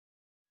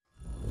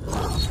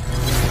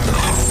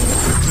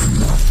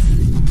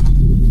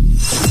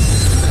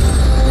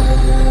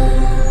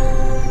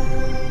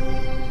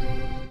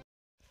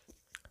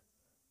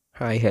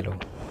Hi hello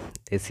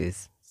this is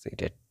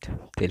CTET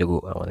Telugu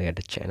Avanigadda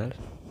channel.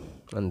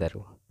 అందరూ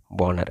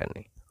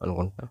బాగున్నారని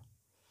అనుకుంటున్నా.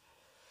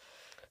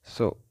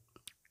 సో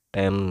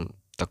టైం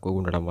తక్కువగా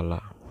ఉండడం వల్ల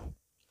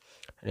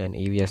నేను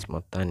ఈవీఎస్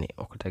మొత్తాన్ని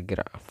ఒక దగ్గర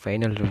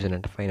ఫైనల్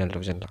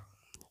రివిజన్లో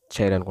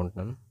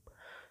చేయాలనుకుంటున్నాను.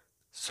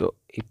 సో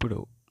ఇప్పుడు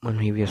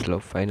మనం ఈవీఎస్లో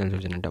ఫైనల్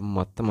రివిజన్ అంటే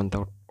మొత్తం అంతా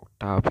ఒక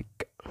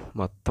టాపిక్,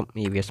 మొత్తం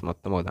ఈవీఎస్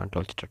మొత్తం ఒక దాంట్లో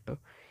వచ్చేటట్టు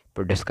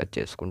ఇప్పుడు డిస్కస్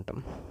చేసుకుంటాం,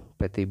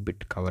 ప్రతి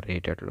బిట్ కవర్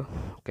అయ్యేటట్లు.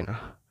 ఓకేనా,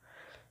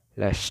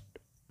 లాస్ట్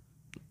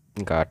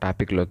ఇంకా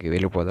టాపిక్లోకి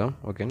వెళ్ళిపోదాం.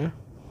 ఓకేనా,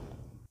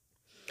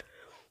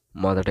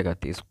 మొదటగా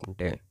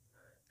తీసుకుంటే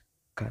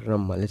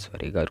కర్ణం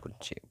మల్లీశ్వరి గారి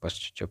గురించి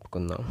ఫస్ట్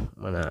చెప్పుకుందాం.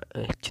 మన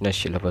ఇచ్చిన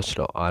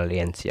సిలబస్లో ఆల్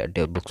ఎన్సీఆర్టీ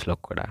బుక్స్లో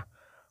కూడా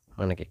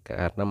మనకి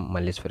కర్ణం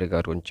మల్లీశ్వరి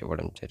గారి గురించి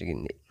ఇవ్వడం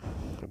జరిగింది.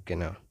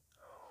 ఓకేనా,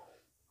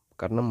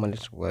 కర్ణం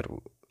మల్లీశ్వరి గారు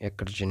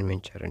ఎక్కడ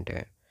జన్మించారంటే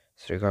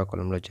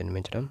శ్రీకాకుళంలో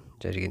జన్మించడం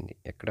జరిగింది.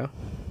 ఎక్కడ?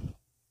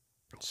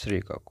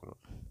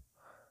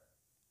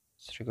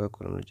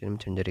 శ్రీకాకుళంలో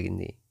జన్మించడం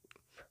జరిగింది.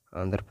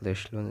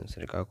 ఆంధ్రప్రదేశ్లోని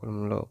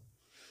శ్రీకాకుళంలో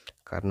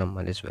కర్ణం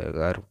మల్లీశ్వరి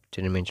గారు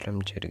జన్మించడం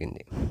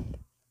జరిగింది.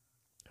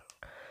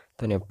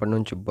 తను ఎప్పటి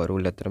నుంచి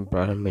బరువులు ఎత్తడం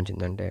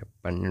ప్రారంభించిందంటే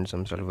 12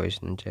 సంవత్సరాల వయసు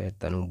నుంచే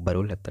తను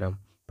బరువులు ఎత్తడం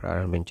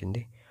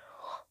ప్రారంభించింది.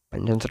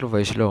 12 సంవత్సరాల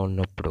వయసులో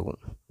ఉన్నప్పుడు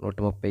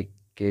 130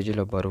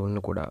 కేజీల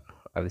బరువులను కూడా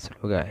అవి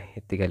సులువుగా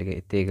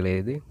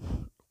ఎత్తగలిగేది.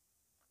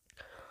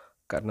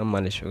 కర్ణం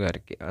మల్లీశ్వరి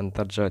గారికి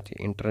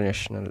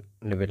ఇంటర్నేషనల్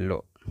లెవెల్లో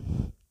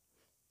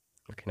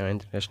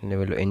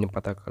ఎన్ని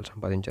పతాకాలు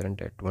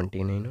సంపాదించారంటే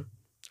 29.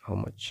 How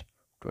much?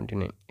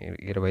 29,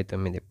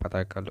 29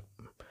 పతాకాలు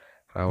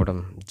రావడం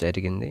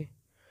జరిగింది.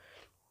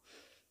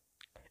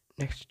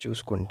 నెక్స్ట్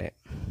చూసుకుంటే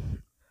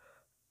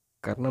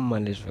కర్ణం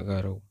మల్లీశ్వరి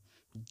గారు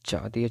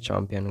జాతీయ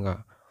ఛాంపియన్గా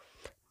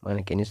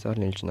మనకి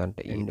ఎన్నిసార్లు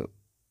నిలిచిందంటే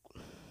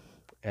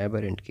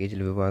 52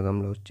 కేజీల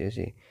విభాగంలో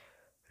వచ్చేసి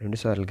 2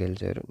 సార్లు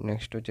గెలిచారు.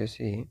 నెక్స్ట్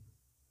వచ్చేసి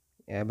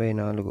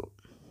 54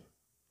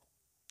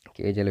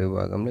 కేజీల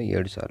విభాగంలో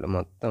 7 సార్లు,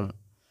 మొత్తం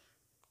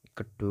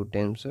ఇక్కడ 2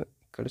 టైమ్స్,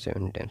 ఇక్కడ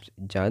 7 టైమ్స్.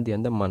 జాతీయ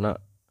అంతా మన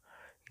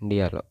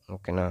ఇండియాలో.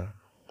 ఓకేనా,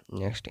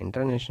 నెక్స్ట్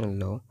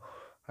ఇంటర్నేషనల్లో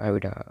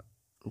ఆవిడ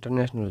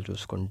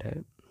చూసుకుంటే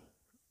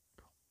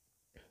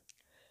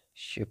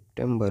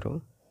సెప్టెంబర్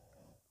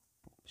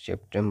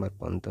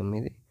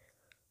 19,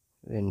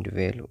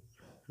 2000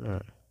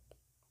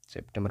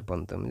 సెప్టెంబర్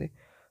 19,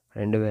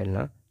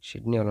 2000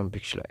 సిడ్నీ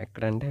ఒలింపిక్స్లో,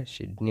 ఎక్కడంటే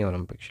సిడ్నీ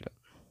ఒలింపిక్స్లో,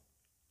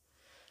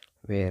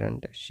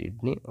 వేరంటే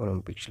సిడ్నీ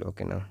ఒలింపిక్స్లో.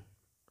 ఓకేనా,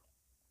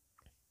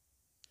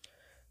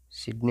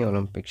 సిడ్నీ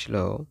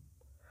ఒలింపిక్స్లో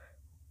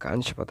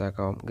కాంస్య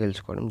పతాకం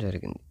గెలుచుకోవడం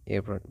జరిగింది. ఏ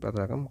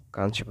పతాకం?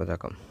 కాంస్య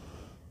పతాకం,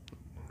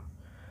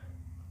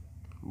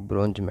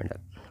 bronze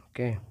medal.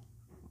 Okay,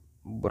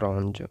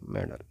 bronze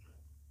medal.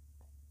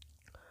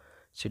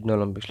 Sydney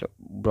ఒలింపిక్స్లో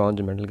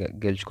బ్రాంజ్ మెడల్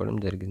గెలుచుకోవడం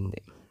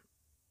జరిగింది.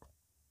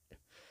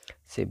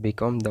 She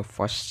became the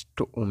first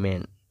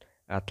woman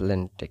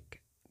athlete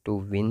to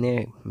win a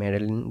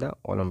medal in the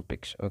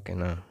Olympics.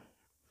 ఓకేనా,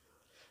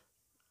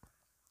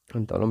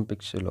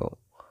 ఒలింపిక్స్లో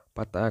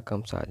పతాకం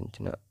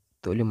సాధించిన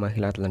తొలి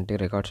మహిళా అథ్లెట్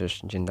రికార్డ్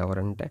సృష్టించింది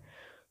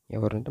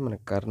ఎవరంటే మన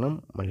కర్ణం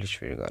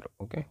మల్లీశ్వరి గారు.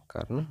 ఓకే,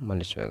 కర్ణం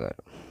మల్లీశ్వరి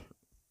గారు.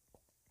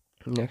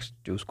 నెక్స్ట్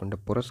చూసుకుంటే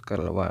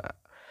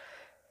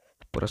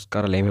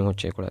పురస్కారాలు ఏమేమి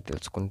వచ్చాయి కూడా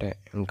తెలుసుకుంటే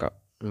ఇంకా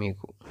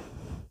మీకు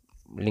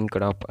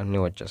లింక్డ్ అప్ అన్నీ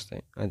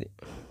వచ్చేస్తాయి. అది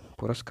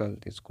పురస్కారాలు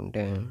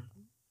తీసుకుంటే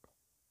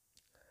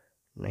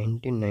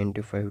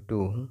 1995 to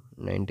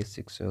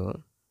 96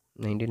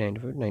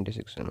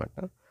 అనమాట.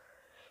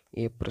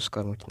 ఏ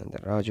పురస్కారం వచ్చిందంటే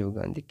రాజీవ్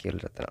గాంధీ ఖేల్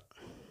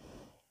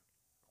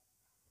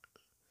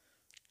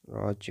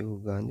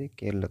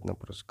రత్న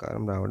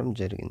పురస్కారం రావడం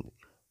జరిగింది.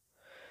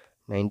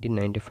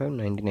 1995,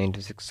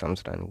 1996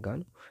 సంవత్సరానికి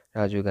గాను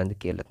రాజీవ్ గాంధీ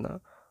ఖేల్ రత్న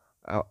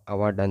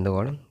అవార్డు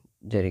అందుకోవడం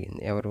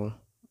జరిగింది. ఎవరు?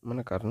 మన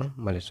కర్ణం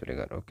మల్లీశ్వరి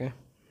గారు. ఓకే,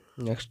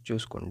 నెక్స్ట్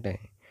చూసుకుంటే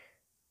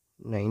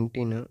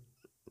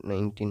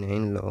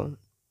 1999లో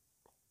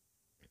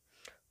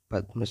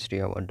పద్మశ్రీ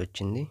అవార్డు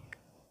వచ్చింది.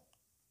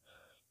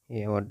 ఏ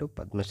అవార్డు?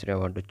 పద్మశ్రీ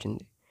అవార్డు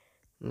వచ్చింది.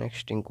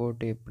 నెక్స్ట్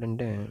ఇంకోటి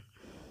ఎప్పుడంటే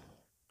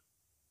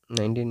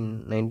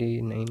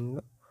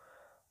 1999లో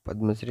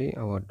పద్మశ్రీ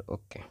అవార్డు.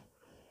 ఓకే,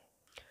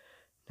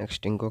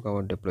 నెక్స్ట్ ఇంకొక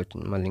అవార్డు ఎప్పుడు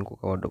వచ్చింది? మళ్ళీ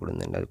ఇంకొక అవార్డు కూడా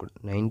ఉందండి, అది కూడా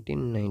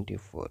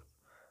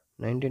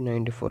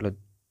 1994లో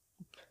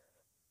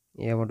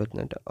ఏ అవార్డు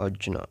వచ్చిందంటే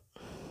అర్జున.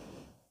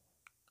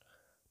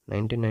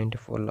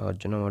 1994లో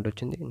అర్జున అవార్డు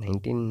వచ్చింది.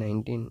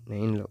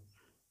 1999లో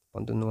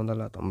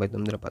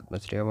 1999లో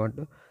పద్మశ్రీ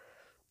అవార్డు.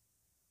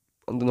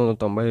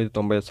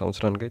 1995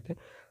 సంవత్సరానికి అయితే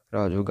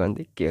రాజీవ్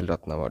గాంధీ ఖేల్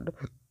రత్న అవార్డు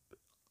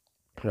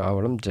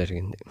రావడం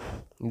జరిగింది.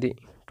 ఇది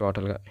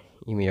టోటల్గా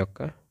ఈమె యొక్క.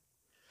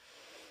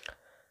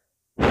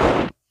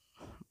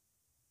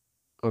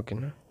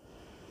 ఓకేనా,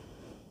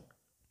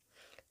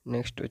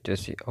 నెక్స్ట్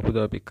వచ్చేసి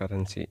అబుదాబి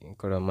కరెన్సీ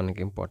ఇక్కడ మనకి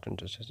ఇంపార్టెంట్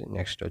వచ్చేసి.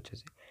 నెక్స్ట్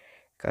వచ్చేసి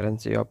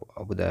కరెన్సీ ఆఫ్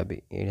అబుదాబి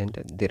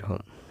ఏంటంటే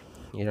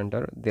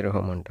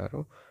దిర్హం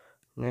అంటారు.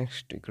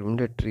 నెక్స్ట్ ఇక్కడ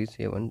ఉండే ట్రీస్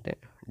ఏమంటే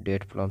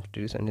డేట్ ప్లామ్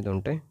ట్రీస్ అనేది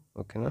ఉంటాయి.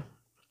 ఓకేనా,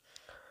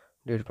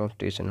 డేట్ ప్లామ్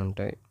ట్రీస్ అని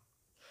ఉంటాయి.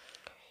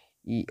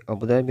 ఈ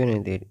అబుదాబి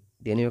అనేది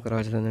దేని యొక్క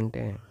రాజధాని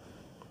అంటే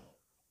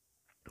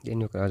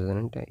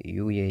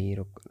యుఏఈ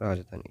యొక్క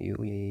రాజధాని.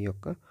 యుఏఈ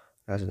యొక్క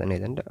రాజధాని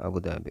ఏదంటే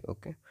అబుదాబి.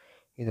 ఓకే,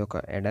 ఇది ఒక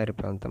ఎడారి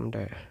ప్రాంతం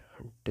అంటే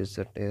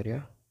డెజర్ట్ ఏరియా.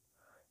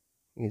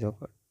 ఇది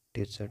ఒక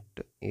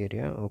డెజర్ట్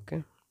ఏరియా. ఓకే,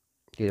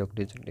 ఇది ఒక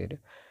డెజర్ట్ ఏరియా.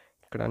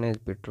 ఇక్కడ అనేది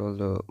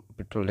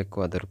పెట్రోల్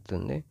ఎక్కువ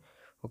దొరుకుతుంది.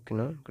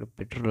 ఓకేనా, ఇక్కడ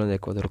పెట్రోల్ అనేది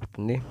ఎక్కువ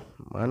దొరుకుతుంది.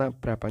 మన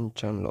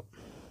ప్రపంచంలో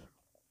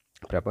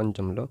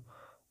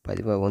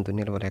 10వ వంతు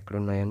నిల్వలు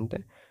ఎక్కడున్నాయంటే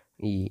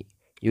ఈ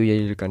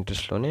యుఏఈ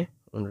కంట్రీస్లోనే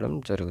ఉండడం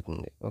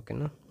జరుగుతుంది.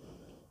 ఓకేనా,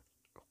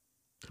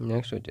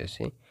 నెక్స్ట్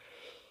వచ్చేసి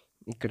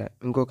ఇక్కడ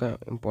ఇంకొక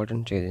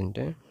ఇంపార్టెంట్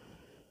ఏంటంటే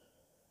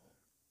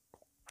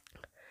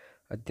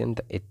అత్యంత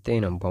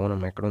ఎత్తైన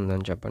భవనం ఎక్కడ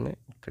ఉందని చెప్పండి.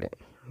 ఇక్కడే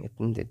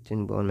అత్యంత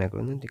ఎత్తైన భవనం ఎక్కడ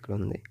ఉంది? ఇక్కడ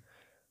ఉంది.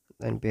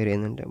 దాని పేరు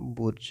ఏంటంటే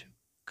బుర్జ్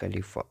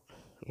ఖలీఫా.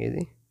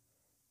 ఏది?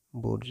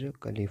 బుర్జ్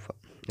ఖలీఫా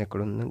ఎక్కడ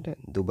ఉందంటే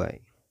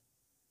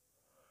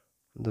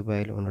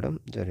దుబాయ్లో ఉండడం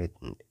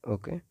జరుగుతుంది.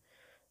 ఓకే,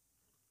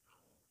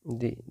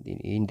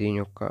 దీని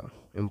యొక్క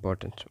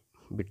ఇంపార్టెన్స్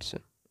బిట్స్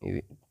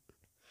ఇవి.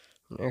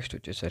 నెక్స్ట్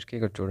వచ్చేసరికి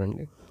ఇక్కడ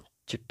చూడండి,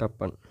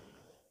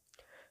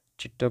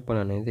 చిట్టప్పన్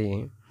అనేది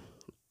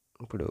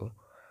ఇప్పుడు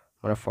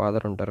మన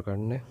ఫాదర్ ఉంటారు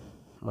కదండి,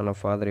 మన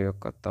ఫాదర్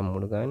యొక్క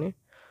తమ్ముడు కానీ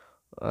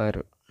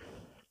ఆరు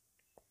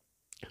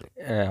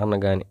అన్న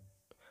కానీ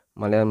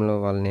మలయాళంలో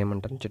వాళ్ళని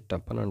ఏమంటారు?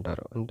 చిట్టప్పన్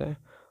అంటారు. అంటే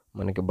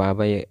మనకి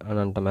బాబాయ్ అని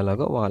అంటాం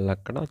ఎలాగో వాళ్ళు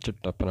అక్కడ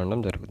చిట్టప్పన్ అనడం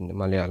జరుగుతుంది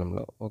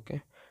మలయాళంలో. ఓకే,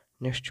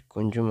 నెక్స్ట్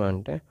కొంచెం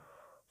అంటే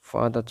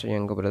ఫాదర్స్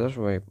యంగ్ బ్రదర్స్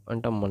వైఫ్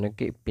అంటే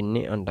మనకి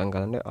పిన్ని అంటాం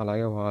కదండి,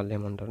 అలాగే వాళ్ళు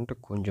ఏమంటారంటే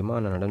కొంచెమా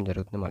అని అనడం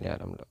జరుగుతుంది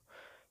మలయాళంలో.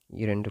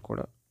 ఈ రెండు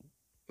కూడా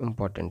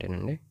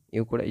ఇంపార్టెంటేనండి,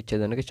 ఇవి కూడా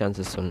ఇచ్చేదానికి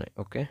ఛాన్సెస్ ఉన్నాయి.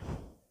 ఓకే,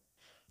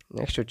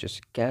 నెక్స్ట్ వచ్చేసి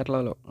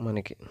కేరళలో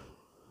మనకి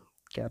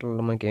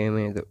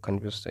ఏమేమి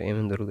కనిపిస్తాయి,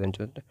 ఏమేమి దొరుకుతాయని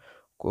చూస్తే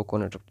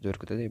కోకోనట్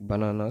దొరుకుతుంది,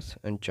 bananas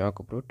and chalk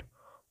fruit,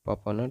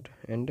 పాపానట్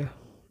and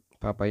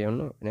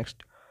పాపాయను,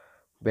 next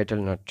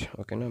బెటల్ నట్.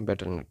 ఓకేనా,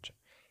 బెటల్ నట్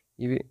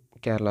ఇవి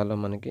కేరళలో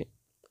మనకి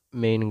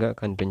మెయిన్గా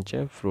కనిపించే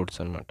ఫ్రూట్స్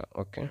అన్నమాట.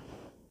 ఓకే,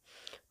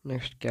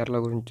 నెక్స్ట్ కేరళ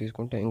గురించి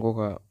తీసుకుంటే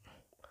ఇంకొక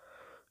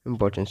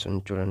ఇంపార్టెన్స్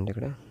ఉంది చూడండి.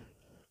 ఇక్కడ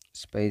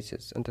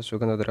స్పైసెస్ అంటే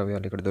సుగంధ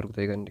ద్రవ్యాలు ఇక్కడ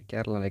దొరుకుతాయి కానీ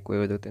కేరళలో ఎక్కువ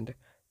దొరుకుతాయి అంటే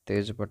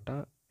తేజ్పట్ట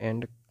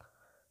and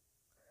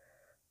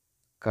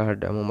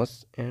కార్డమమస్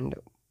and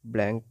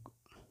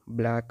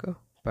black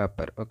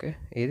pepper. Okay,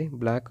 ఇది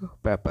బ్లాక్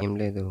పేపర్ ఏం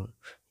లేదు,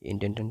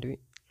 ఏంటంటే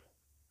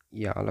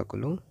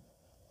యాలకులు,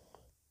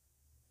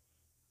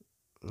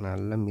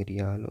 నల్ల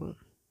మిరియాలు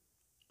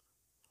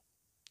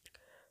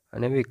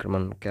అనేవి ఇక్కడ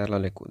మనం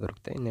కేరళలో ఎక్కువ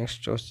దొరుకుతాయి.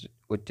 నెక్స్ట్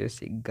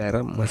వచ్చేసి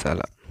గరం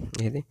మసాలా.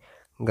 ఇది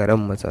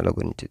గరం మసాలా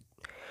గురించి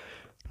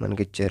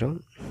మనకి ఇచ్చారు,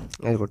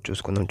 అది కూడా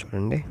చూసుకుందాం.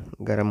 చూడండి,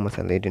 గరం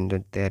మసాలా ఏంటంటే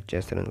తయారు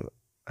చేస్తారు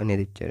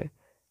అనేది ఇచ్చారు.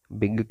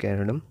 Big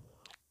క్యారడమ్,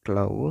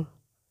 clove,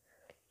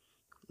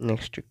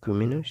 next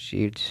cumin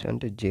seeds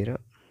అంటే జీరా,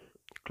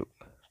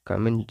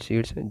 కమిన్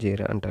సీడ్స్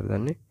జీరా అంటారు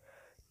దాన్ని.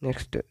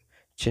 Next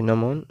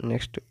చిన్నమోన్,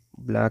 next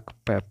black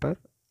pepper,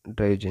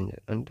 dry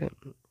ginger. అంటే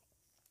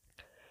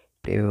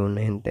ఏవి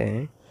ఉన్నాయంటే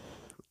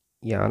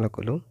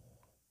యాలకులు,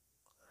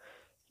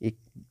 ఈ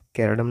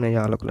కెరడంని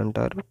యాలకులు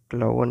అంటారు.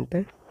 క్లవ్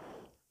అంటే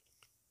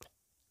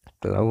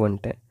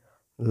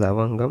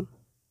లవంగం,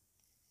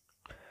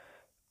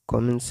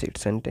 కామన్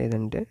సీడ్స్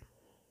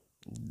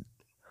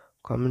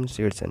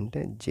అంటే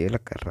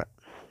జీలకర్ర.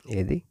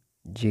 ఏది?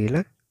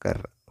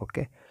 జీలకర్ర.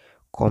 ఓకే,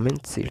 కామన్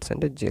సీడ్స్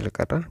అంటే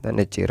జీలకర్ర,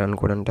 దాన్ని జీరా అని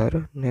కూడా అంటారు.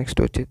 నెక్స్ట్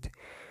వచ్చేసి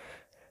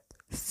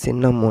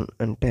సిన్నమోన్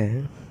అంటే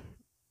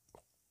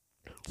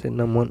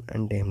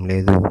ఏం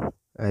లేదు,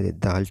 అది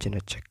దాల్చిన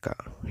చెక్క.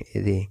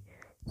 ఇది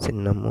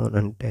సిన్నమోన్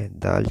అంటే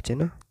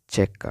దాల్చిన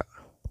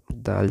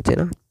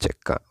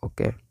చెక్క.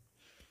 ఓకే,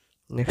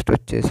 నెక్స్ట్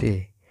వచ్చేసి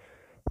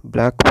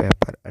బ్లాక్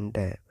పేపర్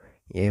అంటే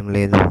ఏం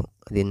లేదు,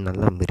 అది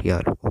నల్ల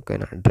మిరియాలు.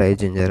 ఓకేనా, డ్రై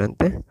జింజర్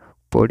అంటే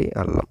పొడి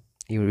అల్లం.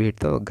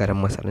 వీటితో గరం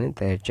మసాలాని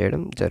తయారు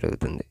చేయడం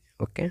జరుగుతుంది.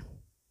 ఓకే,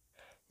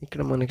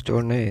 ఇక్కడ మనకి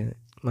చూడండి,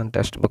 మన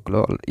టెక్స్ట్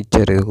బుక్లో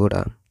ఇచ్చారు. ఇది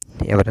కూడా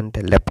ఎవరంటే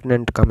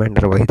లెఫ్టినెంట్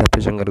కమాండర్ వహీదా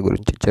ప్రిజం గారి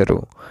గురించి ఇచ్చారు.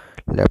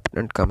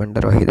 లెఫ్టినెంట్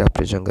కమాండర్ వహీదా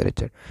ప్రిజం గారు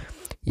ఇచ్చారు.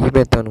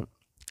 ఈమె తను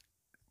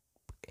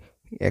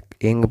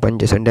ఏం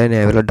పనిచేశారంటే ఆయన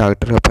నేవీలో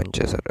డాక్టర్గా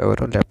పనిచేశారు.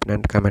 ఎవరు?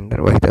 లెఫ్టినెంట్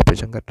కమాండర్ వహీదా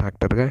ప్రిజం గారు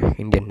డాక్టర్గా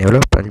ఇండియన్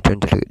నేవీలో పనిచేయడం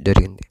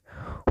జరిగింది.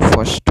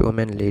 First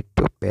women lead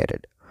to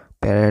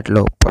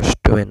పేరెడ్లో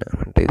first women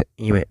అంటే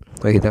ఈమె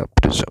వహీదా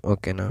ప్రిజం.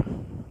 ఓకేనా,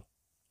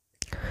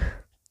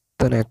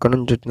 తను ఎక్కడి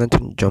నుంచి వచ్చిందంటే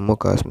జమ్మూ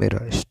కాశ్మీర్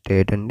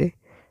స్టేట్ అండి,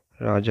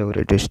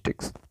 రాజౌరి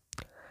డిస్ట్రిక్ట్స్,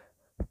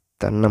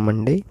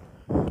 తన్నమండి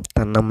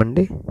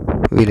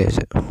విలేజ్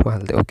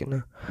వాళ్ళది. ఓకేనా,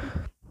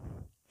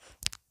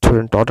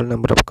 చూడండి total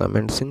number of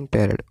comments in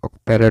parade. ఒక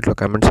పేరెడ్లో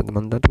కమెంట్స్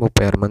ఎంతమంది అంటే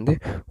 36 మంది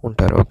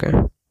ఉంటారు. ఓకే,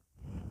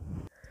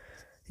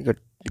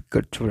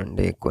 ఇక్కడ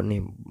చూడండి కొన్ని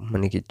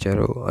మనకి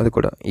ఇచ్చారు, అది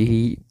కూడా ఈ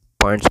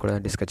పాయింట్స్ కూడా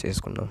డిస్కస్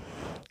చేసుకున్నాం.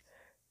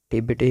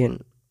 టిబెటియన్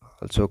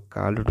ఆల్సో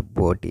కాల్డ్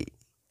బోటి,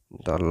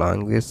 the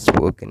language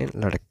spoken in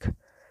Ladakh.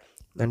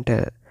 అంటే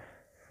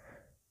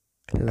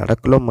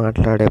లడఖ్లో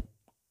మాట్లాడే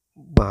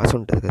భాష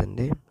ఉంటుంది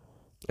కదండి.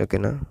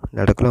 ఓకేనా,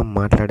 లడఖ్లో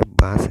మాట్లాడే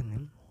భాషని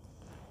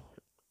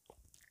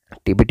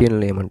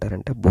టిబెటియన్లో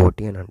ఏమంటారంటే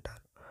బోటి అని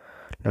అంటారు.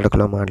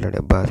 నడకలో మాట్లాడే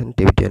భాషను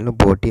టిబెటియన్లో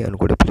బోటి అని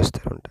కూడా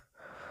పిలుస్తారంట.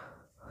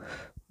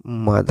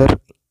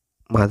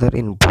 మదర్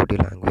ఇన్ బోటి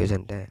లాంగ్వేజ్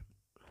అంటే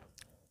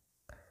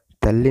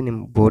తల్లిని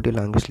బోటి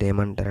లాంగ్వేజ్లో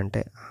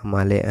ఏమంటారంటే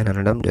ఆమాలే అని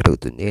అనడం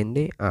జరుగుతుంది.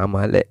 ఏంది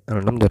ఆమాలే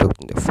అనడం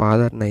జరుగుతుంది.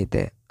 ఫాదర్ని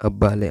అయితే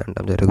అబ్బాలే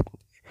అనడం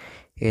జరుగుతుంది.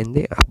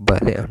 ఏంది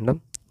అబ్బాలే అనడం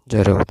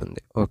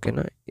జరుగుతుంది.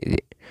 ఓకేనా, ఇది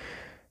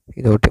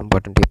ఒకటి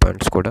ఇంపార్టెంట్. ఈ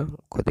పాయింట్స్ కూడా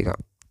కొద్దిగా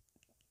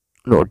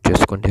నోట్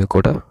చేసుకోండి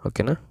కూడా.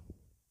 ఓకేనా,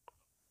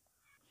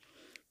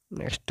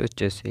 నెక్స్ట్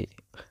వచ్చేసి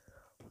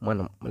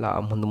మనం ఇలా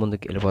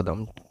ముందుకు వెళ్ళిపోదాం,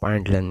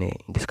 పాయింట్లన్నీ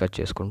డిస్కస్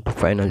చేసుకుంటూ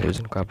ఫైనల్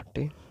రివిజన్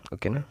కాబట్టి.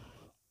 ఓకేనా,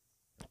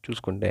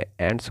 చూసుకుంటే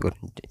యాంట్స్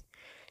గురించి,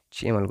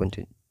 చీమల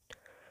గురించి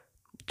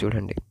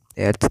చూడండి.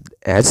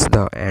 As the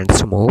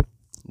ants move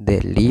they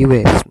leave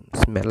a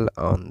smell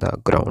on the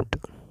ground.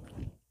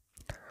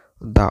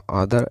 The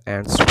other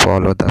ants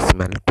follow the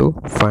smell to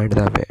find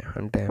the way.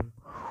 అంటే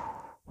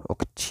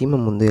ఒక చీమ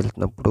ముందు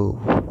వెళ్తున్నప్పుడు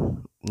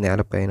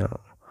నేలపైన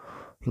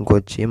ఇంకో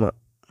చీమ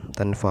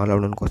దాన్ని ఫాలో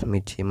అవడం కోసం ఈ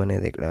చీమ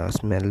అనేది ఇక్కడ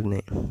స్మెల్ని,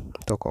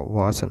 ఒక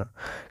వాసన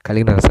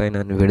కలిగిన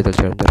రసాయనాన్ని విడుదల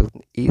చేయడం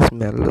జరుగుతుంది. ఈ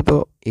స్మెల్తో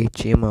ఈ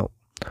చీమ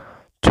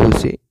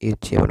చూసి ఈ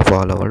చీమను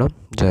ఫాలో అవ్వడం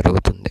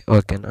జరుగుతుంది.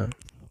 ఓకేనా,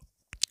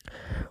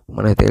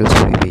 మనకు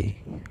తెలుసు ఇవి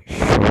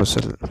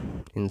సోషల్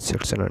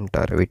ఇన్సెక్ట్స్ అని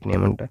అంటారు. వీటిని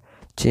ఏమంటారు,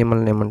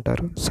 చీమలను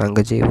ఏమంటారు,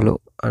 సంఘజీవులు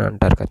అని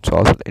అంటారు కదా.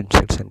 సోషల్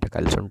ఇన్సెక్ట్స్ అంటే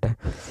కలిసి ఉంటాయి.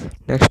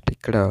 నెక్స్ట్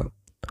ఇక్కడ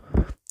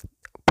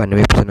పని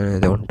విభజన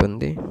అనేది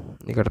ఉంటుంది.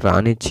 ఇక్కడ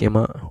రాణి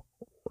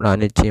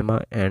చీమ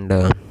అండ్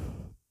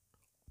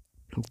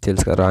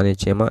తెలుసు కదా రాణి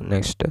చీమ.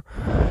 నెక్స్ట్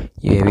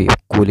ఏవి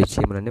కూలి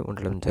చీమలని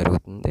ఉండడం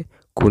జరుగుతుంది.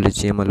 కూలి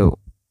చీమలు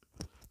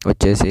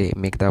వచ్చేసి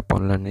మిగతా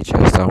పనులన్నీ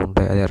చేస్తూ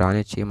ఉంటాయి. అదే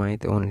రాణి చీమ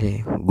అయితే ఓన్లీ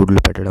గుడ్లు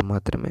పెట్టడం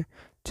మాత్రమే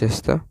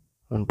చేస్తూ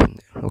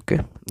ఉంటుంది. ఓకే,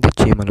 ఇది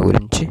చీమల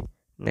గురించి.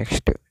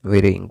 నెక్స్ట్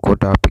వేరే ఇంకో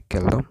టాపిక్కి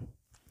వెళ్దాం.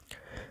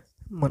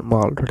 మనం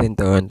ఆల్రెడీ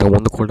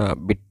ఇంతకుముందు కూడా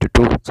బిట్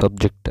 2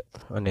 సబ్జెక్ట్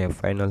అనే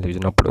ఫైనల్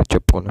రివిజన్ అప్పుడు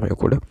చెప్పుకున్నాం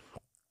కూడా.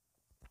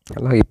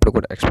 అలా ఇప్పుడు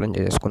కూడా ఎక్స్ప్లెయిన్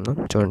చేసుకుందాం.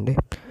 చూడండి,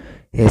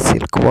 ఏ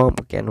silk warm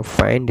can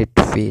find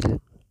it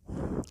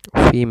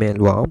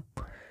female warm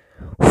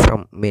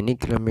from many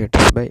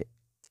kilometres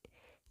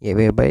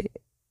away by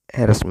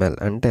hair smell.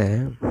 అంటే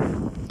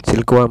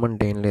సిల్క్ వామ్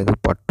అంటే ఏం లేదు,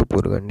 పట్టు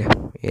పురుగు అండి.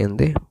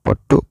 ఏంది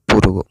పట్టు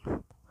పురుగు.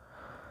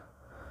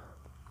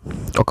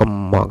 ఒక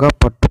మగ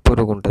పట్టు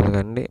పురుగు ఉంటుంది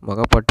కండి.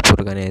 మగ పట్టు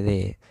పురుగు అనేది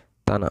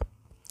తన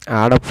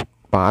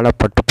ఆడ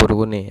పట్టు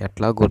పురుగుని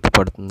ఎట్లా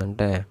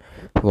గుర్తుపడుతుందంటే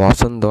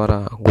వాసన ద్వారా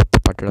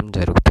గుర్తుపట్టడం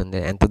జరుగుతుంది.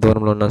 ఎంత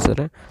దూరంలో ఉన్నా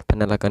సరే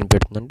తను ఎలా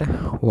కనిపెడుతుందంటే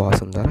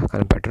వాసన ద్వారా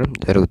కనిపెట్టడం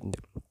జరుగుతుంది.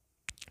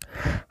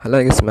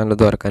 అలాగే స్మెల్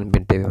ద్వారా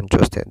కనిపెట్టేవి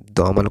చూస్తే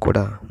దోమలు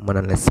కూడా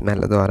మనల్ని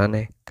స్మెల్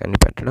ద్వారానే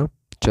కనిపెట్టడం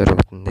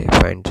జరుగుతుంది.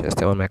 ఫైండ్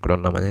చేస్తే మనం ఎక్కడ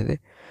ఉన్నాం అనేది.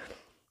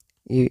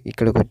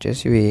 ఇక్కడికి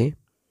వచ్చేసి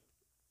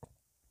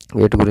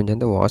వీటి గురించి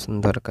అంటే వాసన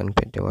ద్వారా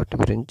కనిపెట్టే వాటి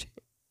గురించి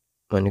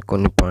మనకి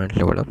కొన్ని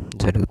పాయింట్లు ఇవ్వడం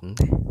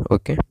జరుగుతుంది.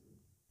 ఓకే,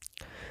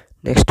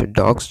 నెక్స్ట్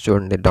డాగ్స్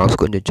చూడండి. డాగ్స్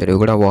గురించి వచ్చారు. ఇవి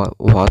కూడా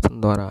వాసన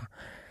ద్వారా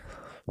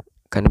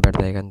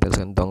కనిపెడతాయి కానీ తెలుసు,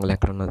 కానీ దొంగలు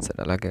ఎక్కడ ఉన్నారు సరే.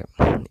 అలాగే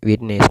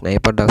వీటిని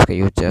స్నైపర్ డాగ్స్గా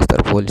యూజ్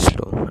చేస్తారు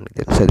పోలీసులు అని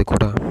తెలుసు, అది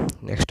కూడా.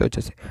 నెక్స్ట్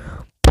వచ్చేసి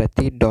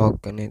ప్రతి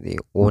డాగ్ అనేది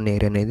ఓన్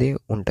ఏరియా అనేది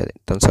ఉంటుంది.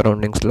 తన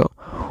సరౌండింగ్స్లో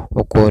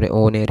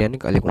ఓన్ ఏరియాని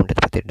కలిగి ఉంటుంది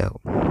ప్రతి డాగ్.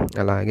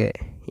 అలాగే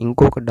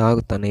ఇంకొక డాగ్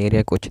తన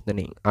ఏరియాకి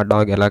వచ్చిందని ఆ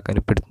డాగ్ ఎలా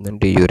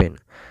కనిపెడుతుందంటే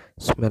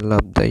స్మెల్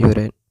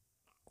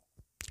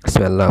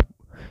ఆఫ్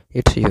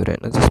ఇట్స్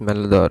యూరైన్. అది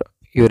స్మెల్ ద్వారా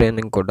యూరైన్,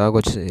 ఇంకో డాగ్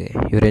వచ్చి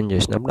యూరైన్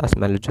చేసినప్పుడు ఆ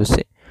స్మెల్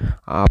చూసి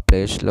ఆ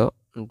ప్లేస్లో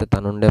అంటే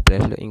తను ఉండే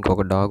ప్లేస్లో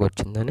ఇంకొక డాగ్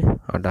వచ్చిందని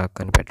ఆ డాగ్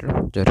కనిపెట్టడం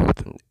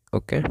జరుగుతుంది.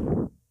 ఓకే,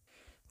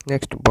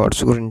 నెక్స్ట్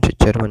బర్డ్స్ గురించి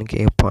ఇచ్చారు మనకి.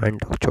 ఏ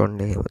పాయింట్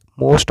చూడండి.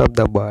 Most of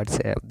the birds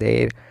have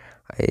their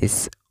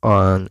eyes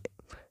on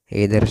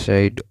either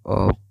side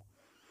of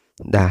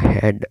the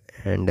head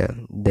and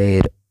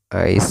there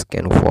ice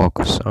can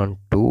focus on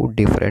 2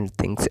 different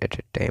things at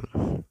a time.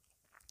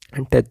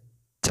 అంటే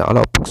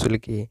చాలా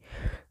పక్షులకి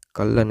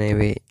కళ్ళు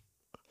అనేవి,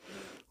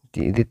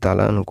 ఇది తల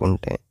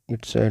అనుకుంటే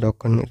ఇటు సైడ్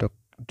ఇటు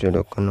సైడ్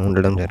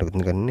ఉండడం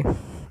జరుగుతుంది. కానీ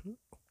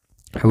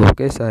అవి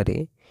ఒకేసారి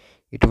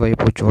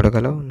ఇటువైపు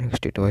చూడగలవు,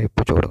 నెక్స్ట్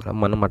ఇటువైపు చూడగలవు.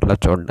 మనం అట్లా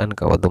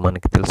చూడడానికి అవ్వదు,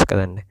 మనకి తెలుసు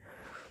కదండి.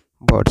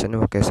 బర్డ్స్ అని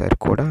ఒకేసారి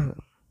కూడా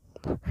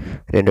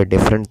 2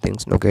 డిఫరెంట్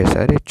థింగ్స్ని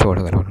ఒకేసారి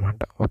చూడగలవు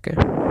అనమాట. ఓకే,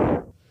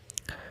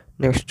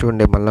 నెక్స్ట్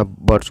చూడండి మళ్ళీ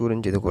బర్డ్స్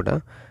గురించి. ఇది కూడా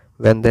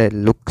when they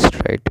look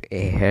straight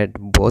A head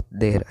both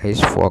there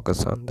ice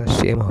focus on the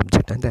same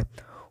object. అంటే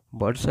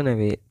బర్డ్స్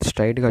అనేవి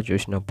స్ట్రైట్గా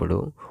చూసినప్పుడు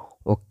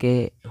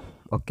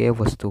ఒకే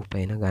వస్తువు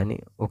పైన కానీ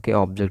ఒకే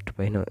ఆబ్జెక్ట్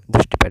పైన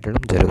దృష్టి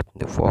పెట్టడం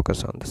జరుగుతుంది.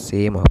 Focus on the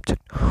same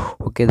object.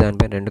 ఒకే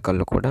దానిపైన 2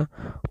 కళ్ళు కూడా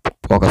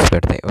ఫోకస్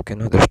పెడతాయి.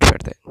 ఓకేనా, దృష్టి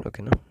పెడతాయి.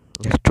 ఓకేనా,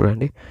 నెక్స్ట్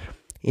చూడండి.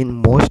 In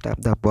most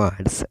of the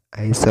birds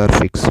eyes are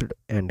fixed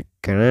and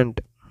కెనాంట్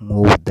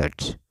move.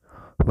 That's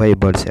why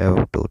birds have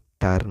to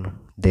turn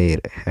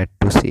their head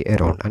to see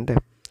around. అంటే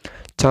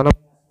చాలా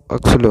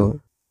పక్షులు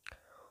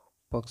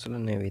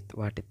అనేవి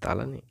వాటి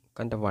తలని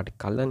అంటే వాటి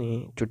కళ్ళని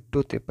చుట్టూ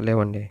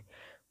తిప్పలేవండి.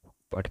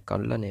 వాటి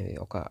కళ్ళు అనేవి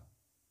ఒక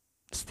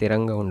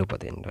స్థిరంగా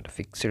ఉండిపోతాయి అనమాట,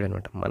 ఫిక్స్డ్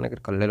అనమాట. మనకి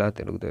కళ్ళు ఎలా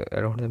తిరుగుతాయి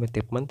అరౌండ్ మీద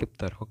తిప్పమని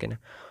తిప్పుతారు, ఓకేనా.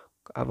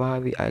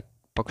 అవి ఆ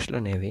పక్షులు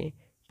అనేవి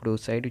ఇప్పుడు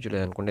సైడ్కి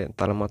చూడాలనుకుంటే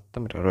తల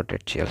మొత్తం ఇట్లా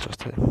రొటేట్ చేయాల్సి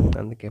వస్తుంది.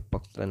 అందుకే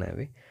పక్షులు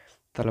అనేవి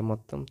తల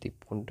మొత్తం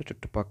తిప్పుకుంటూ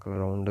చుట్టుపక్కల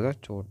రౌండ్గా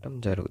చూడటం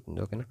జరుగుతుంది,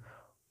 ఓకేనా.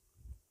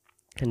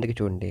 అందుకే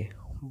చూడండి,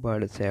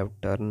 birds have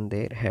turn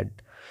their head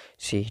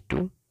see to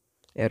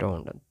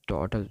around,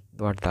 total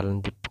వాటి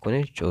తలను తిప్పుకొని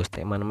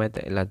చూస్తాయి.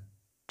 మనమైతే ఇలా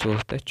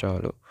చూస్తే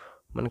చాలు,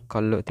 మనకు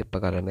కళ్ళు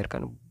తిప్పగలం మీరు.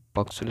 కానీ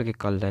పక్షులకి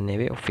కళ్ళు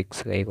అనేవి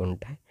ఫిక్స్గా అయి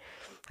ఉంటాయి,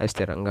 అవి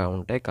స్థిరంగా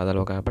ఉంటాయి,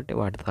 కదలవు. కాబట్టి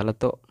వాటి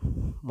తలతో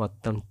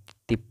మొత్తం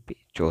తిప్పి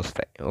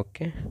చూస్తాయి,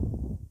 ఓకే.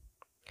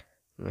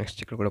 నెక్స్ట్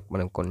ఇక్కడ కూడా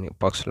మనం కొన్ని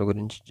పక్షుల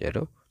గురించి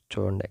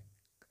చూడండి.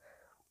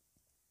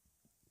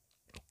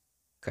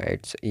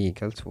 Kites,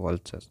 eagles,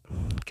 vultures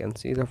can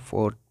see the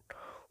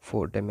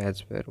four time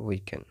as where we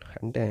can.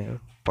 అంటే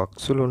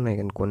పక్షులు ఉన్నాయి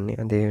కానీ కొన్ని,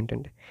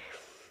 అదేంటంటే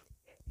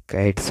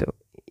కైట్స్,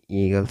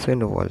 ఈగల్స్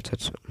అండ్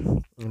వల్చర్స్.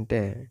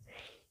 అంటే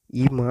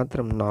ఈ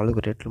మాత్రం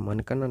 4 రెట్లు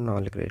మనకన్నా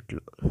 4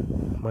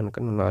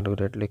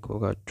 రెట్లు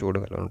ఎక్కువగా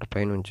చూడగలం అంటే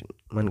పైనుంచి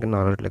మనకన్నా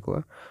 4 రెట్లు ఎక్కువ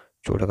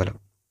చూడగలం.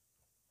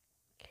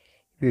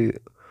 ఇవి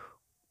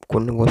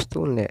కొన్ని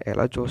వస్తువుల్ని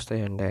ఎలా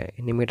చూస్తాయంటే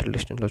ఎన్ని మీటర్ల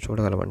డిస్టెన్స్లో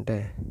చూడగలమంటే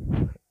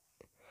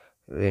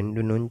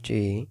 2 నుంచి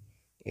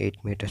 8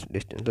 మీటర్స్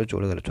డిస్టెన్స్లో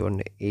చూడగలం.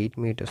 చూడండి, 8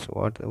 metres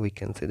what we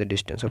can see the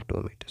distance of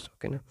 2 metres,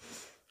 ఓకేనా.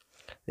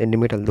 2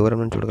 మీటర్ల దూరం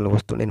నుంచి చూడగల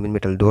వస్తువుని 8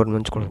 మీటర్ల దూరం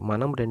నుంచి కూడా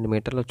మనం 2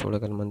 మీటర్లు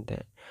చూడగలమంటే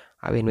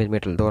అవి 8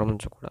 మీటర్ల దూరం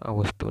నుంచి కూడా ఆ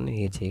వస్తువుని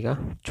ఈజీగా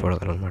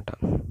చూడగలం అనమాట.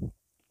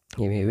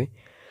 ఇవేవి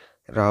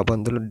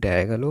రాబందులు,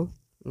 డేగలు,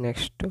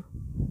 నెక్స్ట్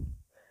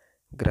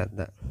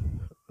గ్రద్ద.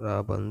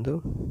 రాబందు,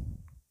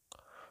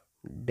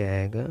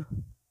 డేగ,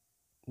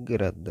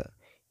 గ్రద్ద,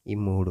 ఈ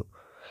 3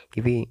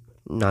 ఇవి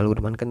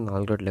మనకన్నా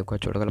 4 రెట్లు ఎక్కువ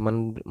చూడగలం.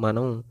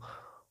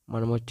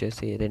 మనం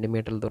వచ్చేసి 2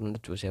 మీటర్ల దూరం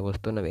నుంచి చూసే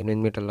వస్తువుని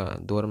 8 మీటర్ల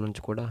దూరం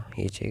నుంచి కూడా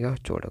ఈజీగా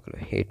చూడగలం,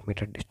 8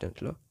 మీటర్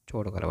డిస్టెన్స్లో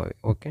చూడగలం అవి,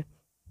 ఓకే.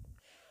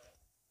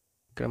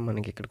 ఇక్కడ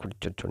మనకి ఇక్కడ కూడా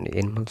చూడండి,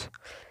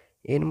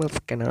 animals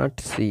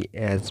cannot see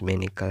as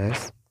many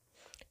colours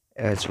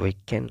as why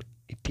can.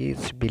 It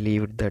is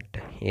believed that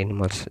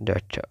animals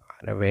that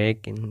are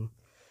awake in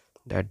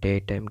the day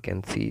time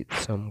can see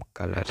some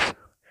colours.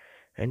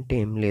 అంటే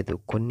ఏం లేదు,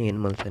 కొన్ని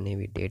ఎనిమల్స్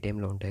అనేవి డే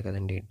టైంలో ఉంటాయి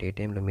కదండి, డే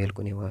టైంలో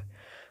మేల్కొని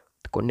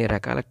కొన్ని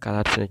రకాల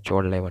కలర్స్ని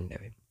చూడలేవండి.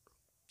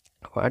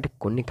 వాటికి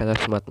కొన్ని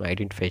కలర్స్ మాత్రం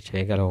ఐడెంటిఫై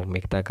చేయగలవు,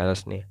 మిగతా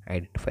కలర్స్ని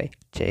ఐడెంటిఫై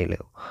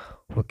చేయలేవు,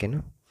 ఓకేనా.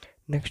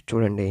 నెక్స్ట్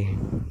చూడండి,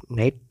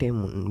 నైట్ టైం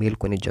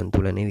మేల్కొని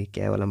జంతువులు అనేవి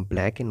కేవలం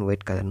బ్లాక్ అండ్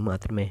వైట్ కలర్ని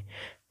మాత్రమే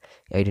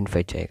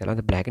ఐడెంటిఫై చేయగలవు.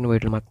 అది బ్లాక్ అండ్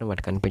వైట్లో మాత్రం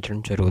వాటికి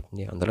కనిపించడం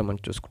జరుగుతుంది. అందులో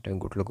మనం చూసుకుంటే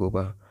గుడ్ల గూబ,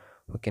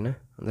 ఓకేనా.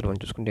 అందులో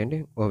మనం చూసుకుంటే ఏంటి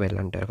ఓవెల్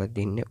అంటారు కదా,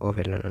 దీన్నే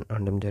ఓవెల్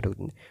అనడం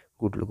జరుగుతుంది,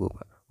 గుడ్ల గూబ,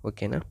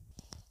 ఓకేనా.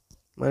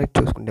 మనకి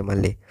చూసుకుంటే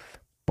మళ్ళీ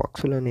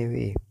పక్షుల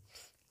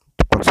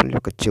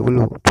యొక్క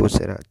చెవులు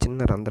చూసారా, చిన్న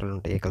రంధ్రాలు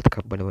ఉంటాయి, ఏకలత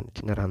కబ్బలు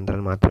చిన్న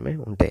రంధ్రాలు మాత్రమే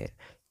ఉంటాయి.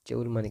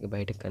 చెవులు మనకి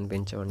బయటకు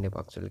కనిపించవండి,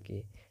 పక్షులకి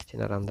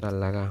చిన్న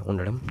రంధ్రాలలాగా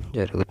ఉండడం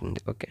జరుగుతుంది,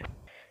 ఓకే.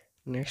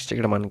 నెక్స్ట్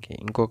ఇక్కడ మనకి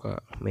ఇంకొక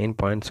మెయిన్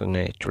పాయింట్స్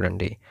ఉన్నాయి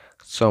చూడండి.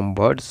 Some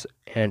birds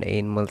and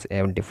animals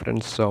have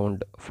different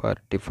sound for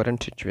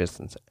different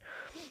situations.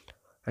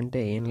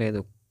 అంటే ఏం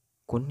లేదు,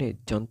 కొన్ని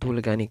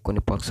జంతువులు కానీ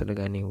కొన్ని పక్షులు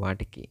కానీ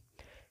వాటికి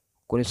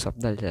కొన్ని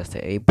శబ్దాలు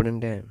చేస్తాయి.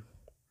 ఎప్పుడంటే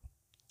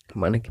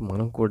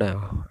మనం కూడా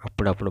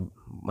అప్పుడప్పుడు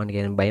మనకి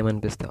ఏదైనా భయం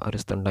అనిపిస్తే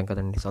అరుస్తుంటాం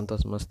కదండి,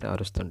 సంతోషం వస్తే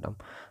అరుస్తుంటాం.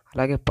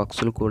 అలాగే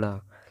పక్షులు కూడా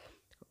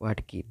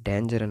వాటికి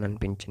డేంజర్ అని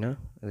అనిపించినా,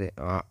 అదే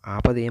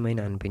ఆపద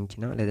ఏమైనా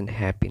అనిపించినా, లేదంటే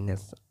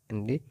హ్యాపీనెస్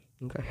అండి,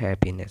 ఇంకా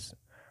హ్యాపీనెస్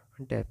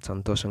అంటే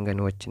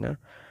సంతోషంగానే వచ్చినా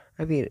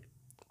అవి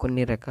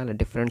కొన్ని రకాల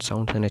డిఫరెంట్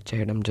సౌండ్స్ అనేది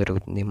చేయడం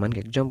జరుగుతుంది.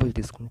 మనకి ఎగ్జాంపుల్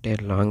తీసుకుంటే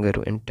longer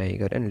and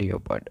tiger and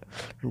leopard.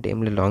 అంటే ఏం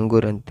లేదు,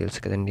 లాంగూర్ అని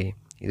తెలుసు కదండి,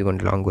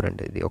 ఇదిగోండి లాంగూర్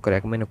అంటే ఇది ఒక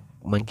రకమైన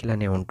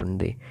మంకీలానే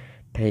ఉంటుంది.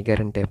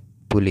 టైగర్ అంటే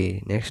పులి,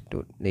 నెక్స్ట్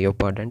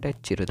లియోపార్డ్ అంటే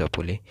చిరుత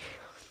పులి.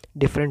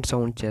 డిఫరెంట్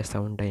సౌండ్ చేస్తూ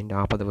ఉంటాయండి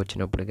ఆపద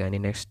వచ్చినప్పుడు కానీ,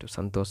 నెక్స్ట్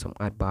సంతోషం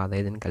ఆ బాధ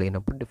ఏదైనా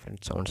కలిగినప్పుడు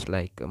డిఫరెంట్ సౌండ్స్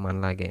లైక్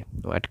మనలాగే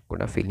వాటికి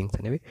కూడా ఫీలింగ్స్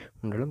అనేవి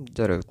ఉండడం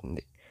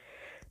జరుగుతుంది.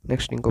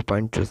 నెక్స్ట్ ఇంకో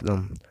పాయింట్ చూద్దాం.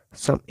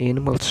 Some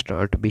animals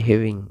start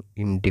behaving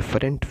in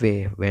different way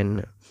when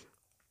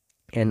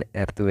N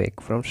earthquake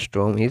from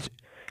Storm is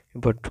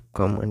about to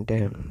come. అంటే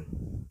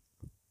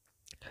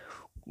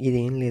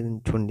ఇదేం లేదు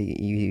చూడండి,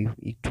 ఇవి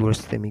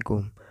చూస్తే మీకు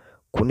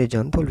కొన్ని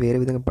జంతువులు వేరే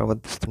విధంగా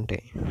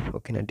ప్రవర్తిస్తుంటాయి,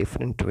 ఓకేనా,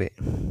 డిఫరెంట్ వే.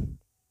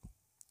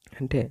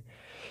 అంటే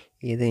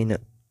ఏదైనా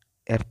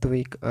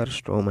ఎర్త్క్వేక్ ఆర్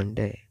స్టార్మ్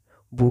అంటే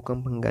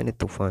భూకంపం కానీ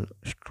తుఫాన్.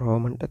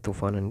 స్టార్మ్ అంటే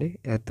తుఫాన్ అండి,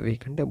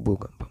 ఎర్త్క్వేక్ అంటే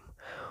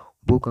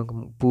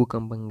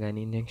భూకంపం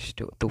కానీ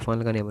నెక్స్ట్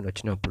తుఫాన్లు కానీ ఏమైనా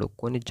వచ్చినప్పుడు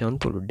కొన్ని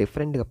జంతువులు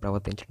డిఫరెంట్గా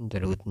ప్రవర్తించడం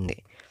జరుగుతుంది,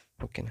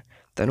 ఓకేనా.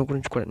 దాని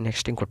గురించి కూడా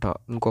నెక్స్ట్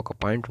ఇంకొక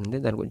పాయింట్ ఉంది,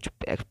 దాని గురించి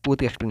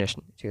పూర్తి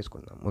ఎక్స్ప్లెనేషన్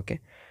చేసుకుందాం, ఓకే.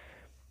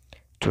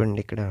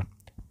 చూడండి ఇక్కడ,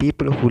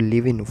 people who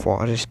live in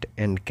forest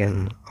and can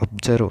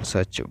observe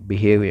such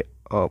behaviour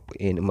of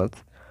animals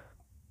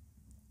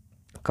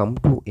come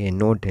to A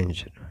no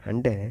danger.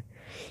 అంటే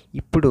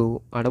ఇప్పుడు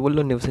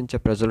అడవుల్లో నివసించే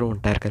ప్రజలు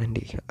ఉంటారు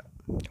కదండి,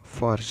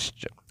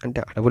 ఫారెస్ట్ అంటే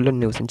అడవుల్లో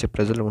నివసించే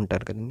ప్రజలు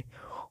ఉంటారు కదండి,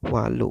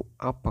 వాళ్ళు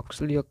ఆ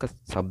పక్షుల యొక్క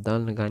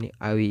శబ్దాలను కానీ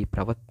అవి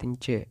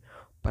ప్రవర్తించే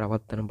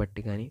ప్రవర్తన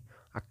బట్టి కానీ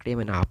అక్కడ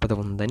ఏమైనా ఆపద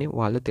ఉందని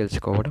వాళ్ళు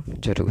తెలుసుకోవడం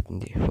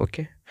జరుగుతుంది.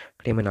 ఓకే,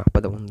 అక్కడ ఏమైనా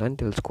ఆపద ఉందని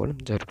తెలుసుకోవడం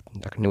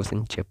జరుగుతుంది అక్కడ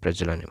నివసించే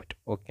ప్రజలు అనేవి.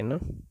 ఓకేనా,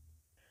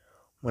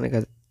 మనకి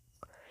అది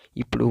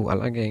ఇప్పుడు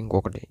అలాగే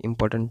ఇంకొకటి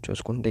ఇంపార్టెంట్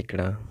చూసుకుంటే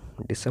ఇక్కడ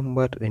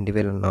December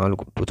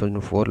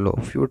 2004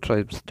 few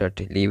tribes that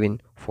live in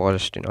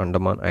forest in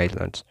Andaman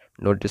islands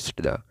noticed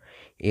the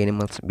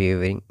animals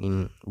behaving in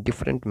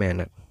different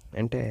manner.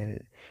 అంటే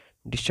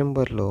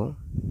డిసెంబర్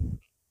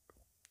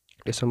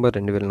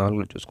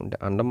 2004లో చూసుకుంటే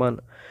అండమాన్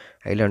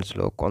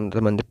ఐలాండ్స్లో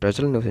కొంతమంది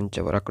ప్రజలు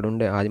నివసించేవారు. అక్కడ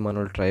ఉండే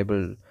ఆదిమానవులు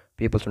ట్రైబల్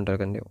పీపుల్స్ ఉంటారు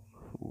కదండి,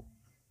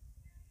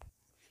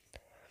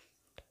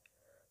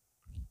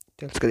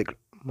 తెలుసు కదా. ఇక్కడ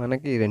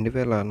మనకి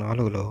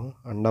 2004లో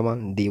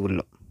అండమాన్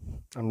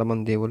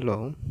దీవుల్లో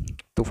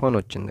తుఫాన్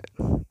వచ్చింది,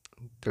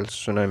 తెలుసు,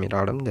 సునామీ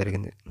రావడం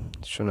జరిగింది.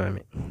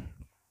 సునామీ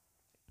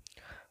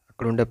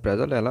అక్కడ ఉండే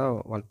ప్రజలు ఎలా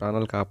వాళ్ళ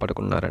ప్రాణాలు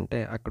కాపాడుకున్నారంటే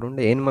అక్కడ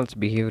ఉండే యానిమల్స్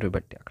బిహేవియర్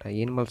బట్టి, అక్కడ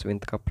యానిమల్స్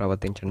వింతగా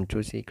ప్రవర్తించడం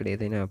చూసి ఇక్కడ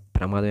ఏదైనా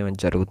ప్రమాదం ఏమైనా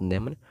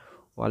జరుగుతుందేమని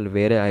వాళ్ళు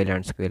వేరే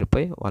ఐలాండ్స్కి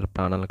వెళ్ళిపోయి వాళ్ళ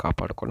ప్రాణాలను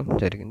కాపాడుకోవడం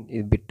జరిగింది.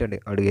 ఇది బిట్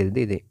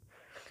అడిగేది ఇది.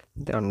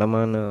 అంటే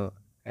అండమాన్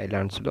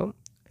ఐలాండ్స్లో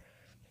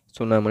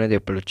సునామీ అనేది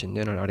ఎప్పుడు వచ్చింది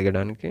అని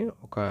అడగడానికి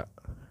ఒక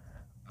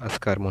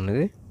ఆస్కారం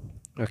ఉన్నది.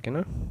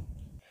 ఓకేనా,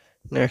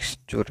 నెక్స్ట్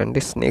చూడండి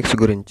స్నేక్స్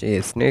గురించి.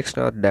 Snakes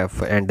are deaf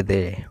and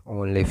they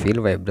only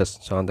feel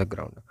vibrations on the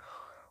ground.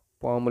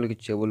 పాములకి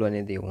చెవులు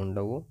అనేది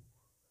ఉండవు.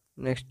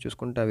 నెక్స్ట్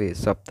చూసుకుంటే అవి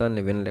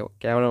శబ్దాన్ని వినలేవు.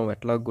 కేవలం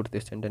ఎట్లా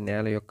గుర్తిస్తాయి అంటే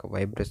నేల యొక్క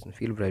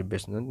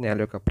వైబ్రేషన్ నేల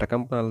యొక్క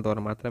ప్రకంపనాల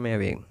ద్వారా మాత్రమే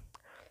అవి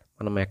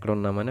మనం ఎక్కడ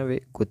ఉన్నామని అవి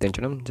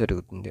గుర్తించడం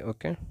జరుగుతుంది.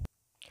 ఓకే,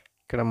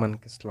 ఇక్కడ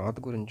మనకి స్లాత్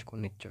గురించి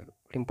కొన్ని ఇచ్చారు.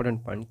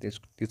 ఇంపార్టెంట్ పాయింట్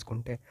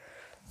తీసుకుంటే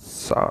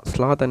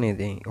స్లాత్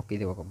అనేది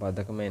ఇది ఒక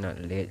బద్ధకమైన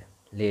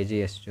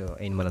లేజియెస్ట్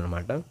యానిమల్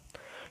అనమాట.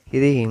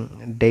 ఇది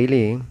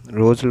డైలీ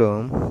రోజులో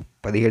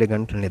 17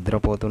 గంటలు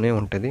నిద్రపోతూనే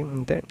ఉంటుంది.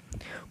 అంటే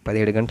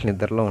 17 గంటల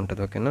నిద్రలో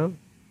ఉంటుంది. ఓకేనా,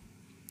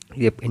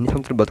 ఇది ఎన్ని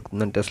సంవత్సరాలు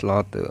బతుకుతుందంటే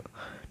స్లాత్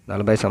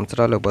 40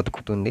 సంవత్సరాలు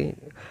బతుకుతుంది.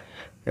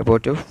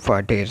 అబౌట్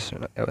 40 years,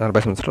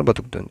 40 సంవత్సరాలు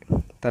బతుకుతుంది.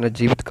 తన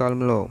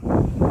జీవితకాలంలో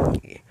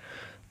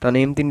తను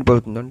ఏం తిని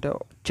బతుకుతుందంటే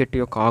చెట్టు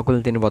యొక్క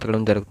ఆకులను తిని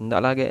బతకడం జరుగుతుంది.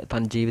 అలాగే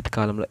తన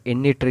జీవితకాలంలో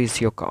ఎన్ని ట్రీస్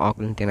యొక్క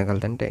ఆకులను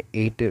తినగలదంటే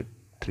 8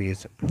 trees,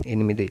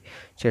 8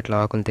 చెట్ల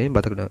ఆకులను తిని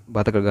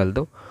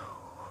బతకగలదు.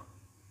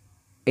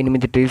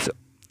 8 trees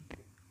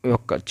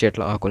యొక్క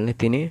చెట్ల ఆకుల్ని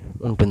తిని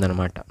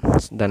ఉంటుందన్నమాట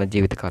తన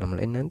జీవితకాలంలో.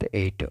 ఏంటంటే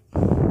 8.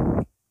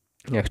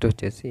 నెక్స్ట్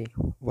వచ్చేసి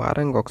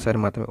వారానికి ఒకసారి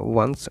మాత్రమే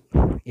once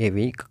A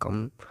week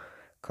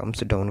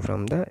comes down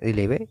from the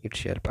relieve it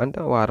shelf.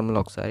 అంటే వారంలో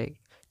ఒకసారి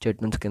చెట్టు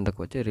నుంచి కిందకు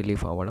వచ్చి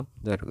రిలీఫ్ అవ్వడం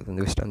జరుగుతుంది,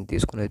 విశ్రాంతి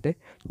తీసుకుని అయితే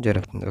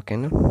జరుగుతుంది.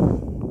 ఓకేనా,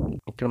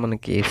 ఇక్కడ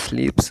మనకి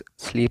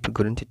స్లీప్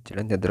గురించి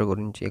ఇచ్చడం, నిద్ర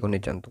గురించి కొన్ని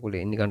జంతువులు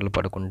ఎన్ని గంటలు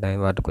పడుకుంటాయి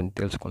వాటి గురించి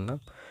తెలుసుకుందాం.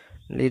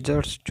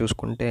 లిజర్డ్స్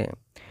చూసుకుంటే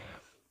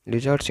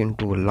lizards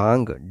into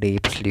long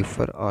deep sleep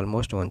for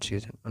almost 1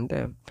 season. అంటే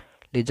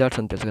లిజర్డ్స్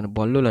అని తెలుసు కానీ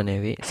బల్లులు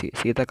అనేవి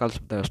శీతాకాల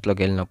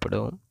దశలోకి వెళ్ళినప్పుడు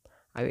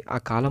అవి ఆ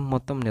కాలం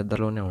మొత్తం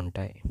నిద్రలోనే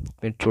ఉంటాయి.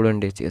 మీరు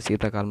చూడండి,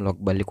 శీతాకాలంలో ఒక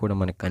బల్లి కూడా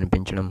మనకు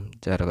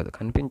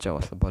కనిపించవు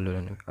అసలు బల్లులు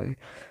అనేవి. అవి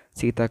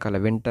శీతాకాల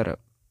వింటర్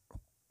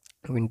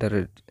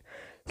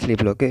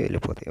స్లీప్లోకి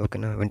వెళ్ళిపోతాయి.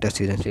 ఓకేనా, వింటర్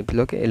సీజన్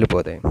స్లీప్లోకి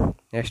వెళ్ళిపోతాయి.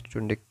 నెక్స్ట్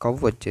చూడండి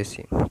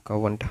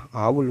కవ్ అంటే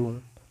ఆవులు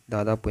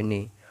దాదాపు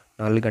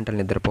 4 గంటలు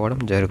నిద్రపోవడం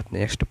జరుగుతుంది.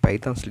 Next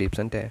Python sleeps.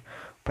 అంటే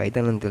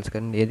పైథాన్ అని తెలుసు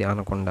కానీ ఏది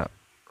అనకుండా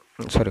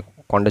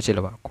కొండ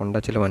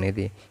చిలువ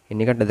అనేది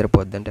ఎన్ని గంటలు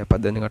నిద్రపోద్ది అంటే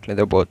 18 గంటలు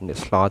నిద్రపోతుంది.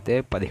 స్లాతే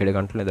 17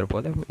 గంటలు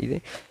నిద్రపోతే ఇది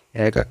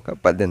ఏకంగా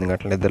 18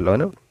 గంటల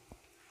నిద్రలోనే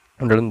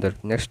ఉండడం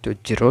జరుగుతుంది. నెక్స్ట్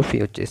జిరాఫీ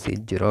వచ్చేసి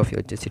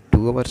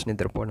 2 hours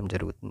నిద్రపోవడం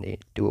జరుగుతుంది.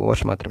 2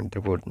 hours మాత్రం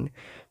నిద్రపోతుంది.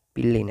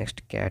 పిల్లి.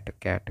 నెక్స్ట్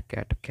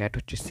క్యాట్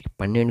వచ్చేసి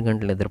 12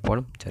 గంటలు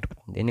నిద్రపోవడం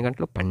జరుగుతుంది. ఎన్ని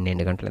గంటలు?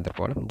 12 గంటలు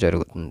నిద్రపోవడం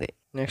జరుగుతుంది.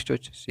 నెక్స్ట్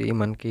వచ్చేసి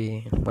మనకి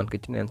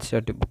ఇచ్చిన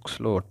ఎన్సీఆర్టీ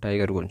బుక్స్లో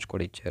టైగర్ గురించి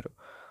కూడా ఇచ్చారు.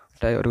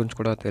 టైగర్ గురించి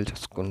కూడా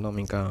తెలుసుకుందాం.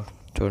 ఇంకా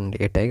చూడండి,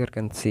 ఏ tiger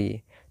can see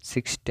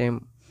 6 times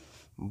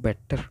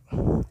better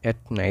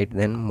at night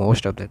then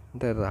most of that.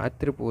 అంటే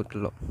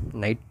రాత్రిపూటలో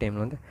నైట్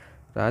టైంలో అంటే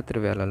రాత్రి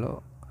వేళలో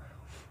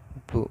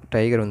ఇప్పుడు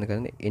టైగర్ ఉంది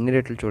కదండి, ఎన్ని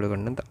రెట్లు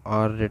చూడగలడు అంటే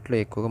 6 రెట్లు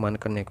ఎక్కువగా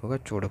మనకన్నా ఎక్కువగా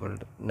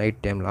చూడగలడు. నైట్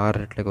టైంలో 6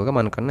 రెట్లు ఎక్కువగా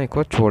మనకన్నా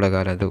ఎక్కువ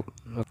చూడగలదు.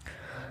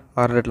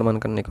 6 రెట్లు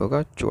మనకన్నా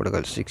ఎక్కువగా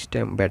చూడగలదు. 6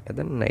 times better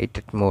then night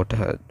at మోట్.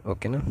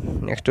 ఓకేనా,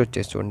 నెక్స్ట్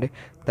వచ్చేసి చూడండి,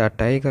 the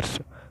tigers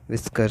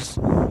viscous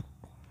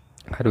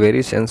are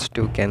very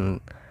sensitive, can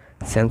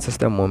senses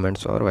the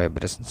moments are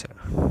vibrations.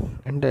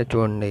 అంటే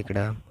చూడండి, ఇక్కడ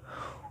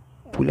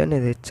పులి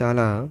అనేది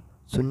చాలా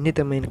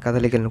సున్నితమైన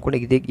కదలికలను కూడా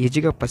ఇది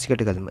ఈజీగా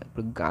పసిగట్టగలదు.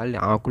 ఇప్పుడు గాలి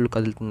ఆకులు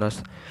కదులుతున్న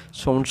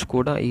సౌండ్స్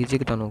కూడా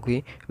ఈజీగా తనకి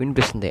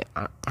వినిపిస్తుంది.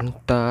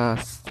 అంత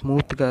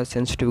స్మూత్గా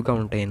సెన్సిటివ్గా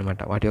ఉంటాయి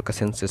అన్నమాట వాటి యొక్క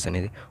సెన్సెస్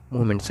అనేది.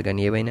 మూమెంట్స్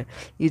కానీ ఏవైనా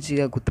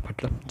ఈజీగా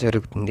గుర్తుపట్టడం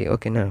జరుగుతుంది.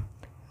 ఓకేనా,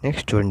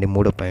 నెక్స్ట్ చూడండి,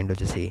 3వ పాయింట్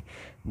వచ్చేసి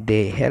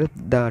they help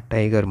the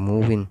tiger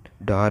move in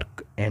dark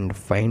and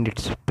find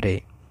its ప్రే.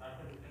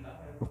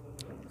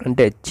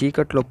 అంటే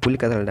చీకట్లో పులి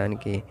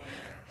కదలడానికి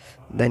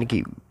దానికి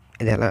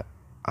ఇది ఎలా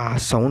ఆ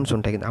సౌండ్స్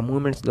ఉంటాయి కదా, ఆ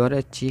మూమెంట్స్ ద్వారా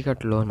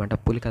చీకట్లో అనమాట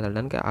పులి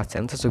కదలడానికి ఆ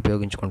సెన్సెస్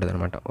ఉపయోగించుకుంటుంది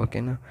అనమాట.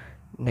 ఓకేనా,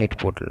 నైట్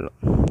పూటల్లో.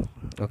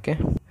 ఓకే,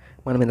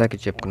 మనం ఇందాక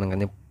చెప్పుకున్నాం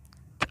కానీ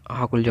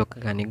ఆకుల యొక్క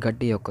కానీ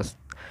గడ్డి యొక్క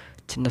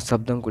చిన్న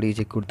శబ్దం కూడా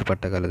ఈజీ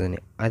గుర్తుపట్టగలదని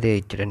అదే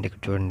ఇచ్చాడండి.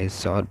 ఇక్కడ చూడండి,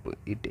 sharp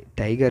it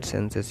tiger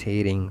senses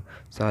hearing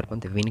sharp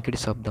అంటే వినికిడి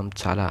శబ్దం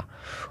చాలా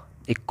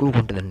ఎక్కువగా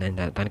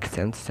ఉంటుందండి. దానికి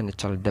సెన్సెస్ అనేది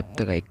చాలా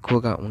డెప్త్గా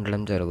ఎక్కువగా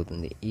ఉండడం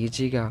జరుగుతుంది.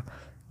 ఈజీగా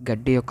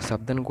గడ్డి యొక్క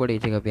శబ్దాన్ని కూడా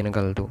ఈజీగా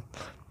వినగలదు.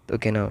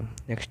 ఓకేనా,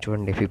 నెక్స్ట్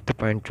చూడండి, 5th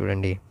పాయింట్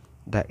చూడండి.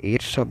 The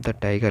ears of the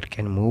tiger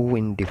can move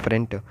in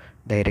different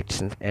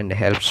directions and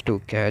helps to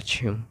catch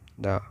him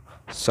the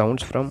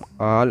sounds from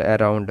all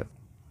around.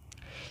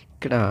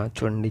 ఇక్కడ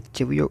చూడండి,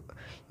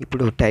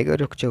 ఇప్పుడు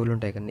టైగర్ యొక్క చెవులు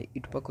ఉంటాయి కానీ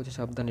ఇటుపక్క వచ్చే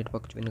శబ్దాన్ని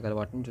ఇటుపక్క వినగలవు,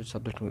 వాటి నుంచి వచ్చే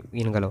శబ్దం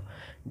వినగలవు.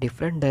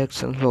 డిఫరెంట్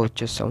డైరెక్షన్స్లో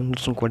వచ్చే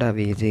సౌండ్స్ని కూడా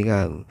అవి ఈజీగా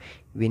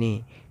విని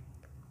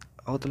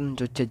అవతల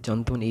నుంచి వచ్చే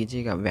జంతువుని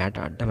ఈజీగా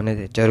వేటాడడం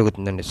అనేది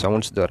జరుగుతుందండి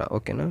సౌండ్స్ ద్వారా.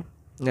 ఓకేనా,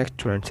 నెక్స్ట్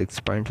చూడండి,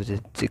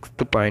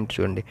 6th పాయింట్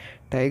చూడండి.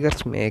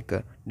 Tigers make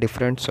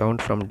different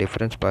sound from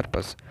different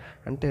purpose.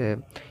 అంటే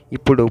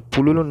ఇప్పుడు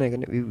పులులు ఉన్నాయి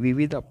కానీ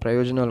వివిధ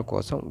ప్రయోజనాల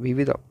కోసం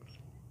వివిధ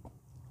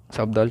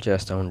శబ్దాలు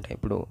చేస్తూ ఉంటాయి.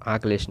 ఇప్పుడు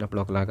ఆకలి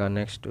వేసినప్పుడు ఒకలాగా,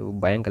 నెక్స్ట్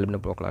భయం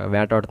కలిపినప్పుడు ఒకలాగా,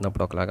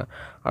 వేటాడుతున్నప్పుడు ఒకలాగా,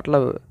 అట్లా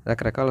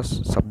రకరకాల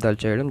శబ్దాలు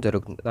చేయడం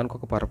జరుగుతుంది. దానికి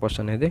ఒక పర్పస్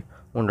అనేది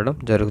ఉండడం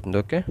జరుగుతుంది.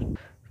 ఓకే,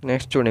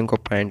 నెక్స్ట్ చూడండి, ఇంకో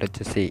పాయింట్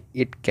వచ్చేసి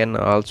it can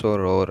also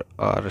roar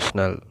are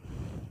స్నల్.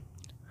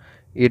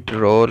 It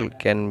roar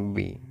can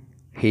be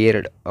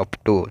heard up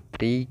to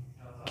 3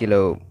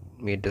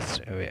 kilometres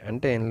అవే.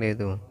 అంటే ఏం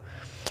లేదు,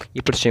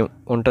 ఇప్పుడు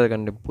ఉంటుంది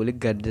కండి,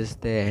 పులికి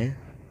గర్జిస్తే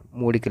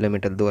 3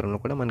 కిలోమీటర్ల దూరంలో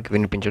కూడా మనకి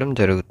వినిపించడం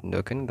జరుగుతుంది.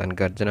 ఓకేనా, దాని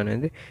గర్జన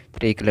అనేది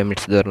 3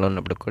 కిలోమీటర్స్ దూరంలో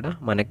ఉన్నప్పుడు కూడా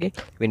మనకి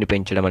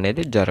వినిపించడం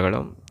అనేది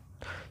జరగడం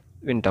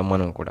వింటాం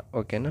మనం కూడా.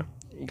 ఓకేనా,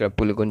 ఇక్కడ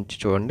పులి గురించి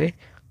చూడండి,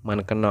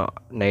 మనకన్నా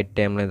నైట్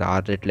టైం అనేది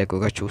 6 రెట్లు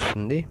ఎక్కువగా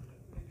చూస్తుంది.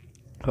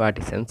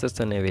 వాటి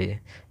సెన్సెస్ అనేవి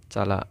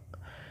చాలా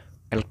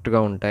అలర్ట్గా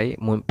ఉంటాయి,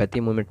 ప్రతి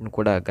మూమెంట్ని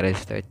కూడా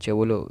గ్రహిస్తాయి.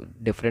 చెవులు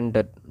డిఫరెంట్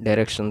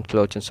డైరెక్షన్స్లో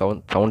వచ్చిన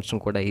సౌండ్స్ని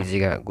కూడా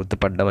ఈజీగా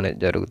గుర్తుపడడం అనేది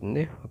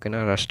జరుగుతుంది. ఓకేనా,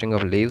 rusting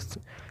of leaves,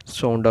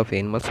 sound of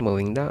animals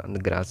moving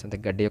the gross అంటే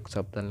గడ్డి యొక్క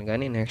శబ్దాలను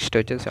కానీ, నెక్స్ట్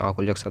వచ్చేసి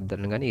ఆకుల యొక్క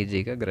శబ్దాలను కానీ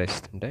ఈజీగా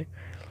గ్రహిస్తుంటాయి.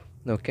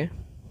 ఓకే,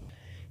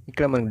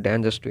 ఇక్కడ మనకి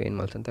డేంజర్స్ టు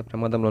ఎనిమల్స్ అంటే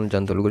ప్రమాదంలోని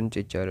జంతువుల గురించి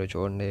ఇచ్చారు.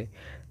 చూడండి,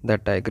 the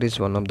tiger is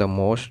one of the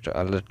most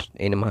alert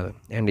Animal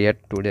and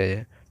at today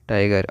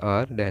tiger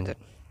or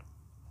danger.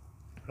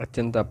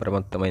 అత్యంత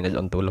అప్రమత్తమైన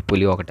జంతువుల్లో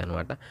పులి ఒకటి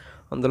అనమాట.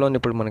 అందులో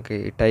ఇప్పుడు మనకి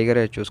టైగర్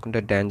చూసుకుంటే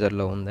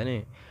డేంజర్లో ఉందని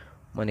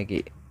మనకి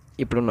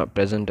ఇప్పుడున్న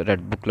ప్రజెంట్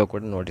రెడ్ బుక్లో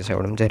కూడా నోటీస్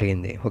అవ్వడం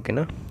జరిగింది.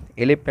 ఓకేనా,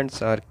 elephants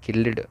are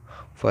killed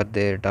for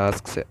their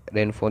tasks,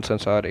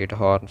 రెయిన్ఫోర్సెస్ are it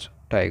horns,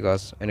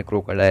 tigers and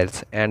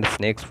crocodiles and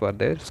snakes for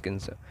their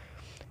skins.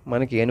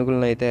 మనకి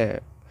ఏనుగులను అయితే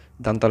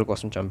దంతాల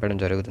కోసం చంపడం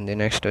జరుగుతుంది.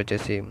 నెక్స్ట్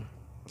వచ్చేసి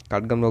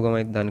ఖడ్గమృగం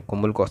అయితే దాని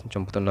కొమ్ముల కోసం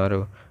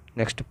చంపుతున్నారు.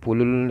 నెక్స్ట్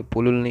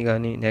పులుల్ని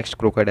కానీ, నెక్స్ట్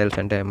క్రోకడైల్స్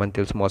అంటే మనకు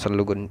తెలుసు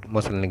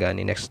మొసళ్ళని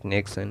కానీ, నెక్స్ట్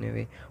స్నేక్స్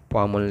అనేవి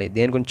పాముల్ని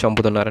దేని గురించి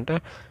చంపుతున్నారంటే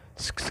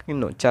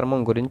స్కిన్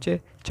చర్మం గురించి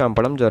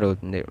చంపడం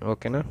జరుగుతుంది.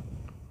 ఓకేనా,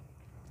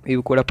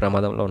 ఇవి కూడా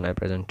ప్రమాదంలో ఉన్నాయి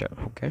ప్రజెంట్.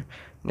 ఓకే,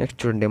 నెక్స్ట్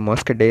చూడండి,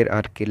 Musk dare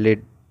are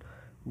killed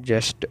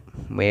just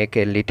make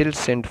a little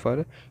cent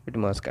for it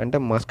Musk. అంటే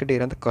మస్క్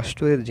డేర్ అంటే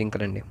కస్తూరి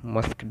జింకలండి.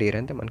 మస్క్ డేర్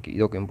అంటే మనకి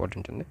ఇది ఒక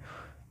ఇంపార్టెంట్ ఉంది,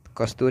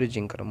 కస్తూరి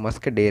జింకలు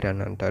మస్క్ డేర్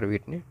అని అంటారు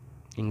వీటిని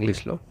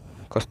ఇంగ్లీష్లో,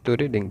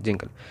 కస్తూరి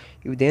జింకలు.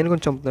 ఇవి దేని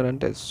గురించి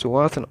చంపుతున్నారంటే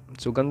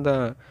సుగంధ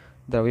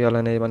ద్రవ్యాలు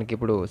అనేది మనకి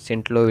ఇప్పుడు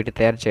సెంట్లో వీటి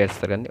తయారు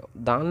చేస్తారు కానీ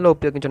దానిలో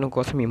ఉపయోగించడం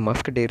కోసం ఈ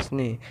మస్క్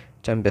డేర్స్ని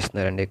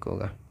చంపేస్తున్నారండి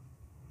ఎక్కువగా.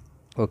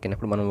 ఓకేనా,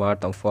 ఇప్పుడు మనం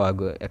వాడతాం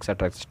ఫాగ్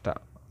ఎక్సెట్రా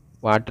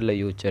వాటిల్లో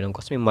యూజ్ చేయడం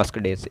కోసం ఈ మస్క్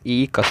డేర్స్, ఈ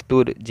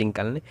కస్తూరి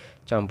జింకల్ని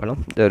చంపడం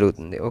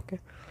జరుగుతుంది. ఓకే,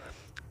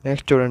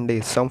 నెక్స్ట్ చూడండి,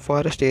 some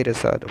forest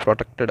areas are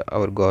protected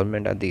our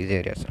government are these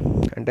areas.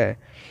 అంటే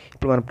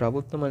ఇప్పుడు మన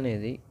ప్రభుత్వం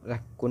అనేది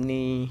కొన్ని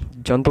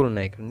జంతువులు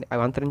ఉన్నాయి కదండి,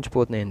 అవి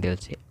అంతరించిపోతున్నాయని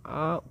తెలిసి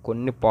ఆ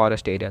కొన్ని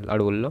ఫారెస్ట్ ఏరియాలు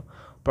అడవుల్లో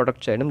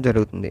ప్రొటెక్ట్ చేయడం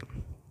జరుగుతుంది.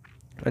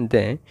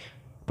 అంటే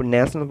ఇప్పుడు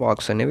నేషనల్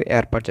పార్క్స్ అనేవి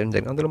ఏర్పాటు చేయడం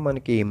జరిగింది. అందులో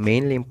మనకి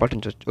మెయిన్లీ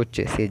ఇంపార్టెన్స్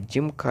వచ్చేసి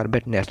జిమ్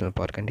కార్బెట్ నేషనల్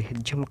పార్క్ అండి.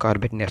 జిమ్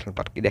కార్బెట్ నేషనల్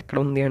పార్క్ ఇది ఎక్కడ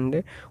ఉంది అంటే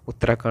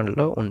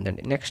ఉత్తరాఖండ్లో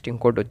ఉందండి. నెక్స్ట్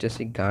ఇంకోటి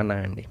వచ్చేసి గానా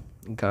అండి,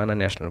 గానా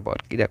నేషనల్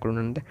పార్క్ ఇది ఎక్కడ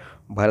ఉందంటే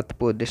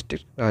భరత్పూర్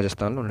డిస్ట్రిక్ట్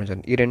రాజస్థాన్లో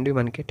ఉండడం. ఈ రెండు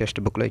మనకి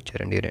టెక్స్ట్ బుక్లో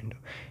ఇచ్చారండి. ఈ రెండు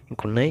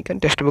ఇంకున్నాయి కానీ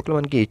టెక్స్ట్ బుక్లో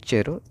మనకి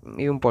ఇచ్చారు,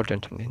 ఇవి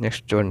ఇంపార్టెంట్ అండి.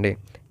 నెక్స్ట్ చూడండి,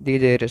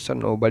 these areas are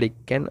no body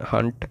can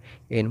hunt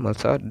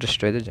animals are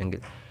destroy the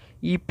jungle.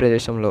 ఈ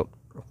ప్రదేశంలో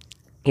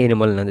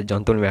ఎనిమల్ అనేది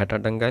జంతువుని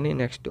వేటాడడం కానీ,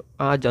 నెక్స్ట్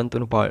ఆ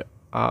జంతువుని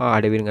ఆ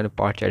అడవిని కానీ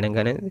పాడు చేయడం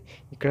కానీ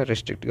ఇక్కడ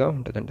రెస్ట్రిక్ట్గా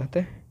ఉంటుందండి.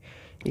 అయితే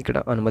ఇక్కడ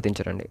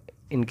అనుమతించరండి.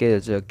 ఇన్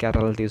కేస్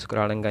కేరళ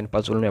తీసుకురావడం కానీ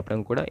పశువులను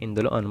మేపడం కూడా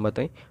ఇందులో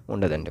అనుమతి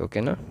ఉండదండి.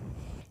 ఓకేనా,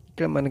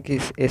 ఇక్కడ మనకి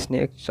ఏ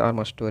స్నేక్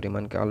చార్మర్ స్టోరీ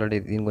మనకి ఆల్రెడీ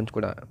దీని గురించి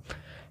కూడా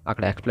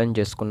అక్కడ ఎక్స్ప్లెయిన్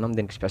చేసుకున్నాం.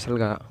 దీనికి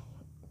స్పెషల్గా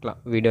ఇట్లా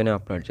వీడియోని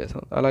అప్లోడ్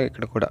చేసాం. అలాగే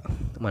ఇక్కడ కూడా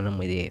మనం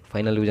ఇది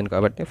ఫైనల్ రివిజన్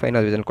కాబట్టి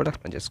ఫైనల్ రివిజన్ కూడా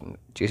ఎక్స్ప్లెయిన్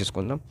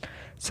చేసేసుకుందాం.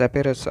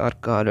 సపేరస్ ఆర్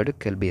కాల్డ్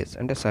కెల్బియస్.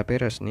 అంటే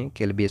సపేరస్ని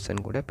కెల్బియస్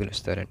అని కూడా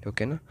పిలుస్తారండి.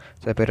 ఓకేనా,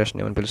 సపేరస్ని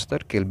ఏమని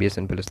పిలుస్తారు, కెల్బియస్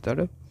అని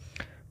పిలుస్తాడు.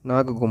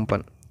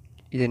 నాగగుంపన్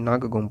ఇది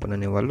నాగగుంపన్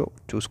అనే వాళ్ళు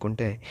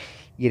చూసుకుంటే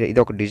ఇది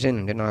ఒక డిజైన్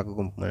అండి.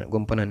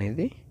 నాగగుంపన్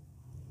అనేది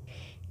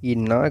ఈ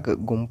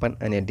నాగగుంపన్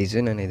అనే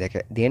డిజైన్ అనేది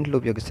దేంట్లో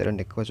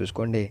ఉపయోగిస్తారంటే ఎక్కువ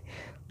చూసుకోండి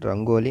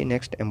రంగోలీ,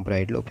 నెక్స్ట్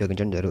ఎంబ్రాయిడరీలో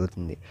ఉపయోగించడం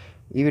జరుగుతుంది.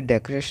 ఇవి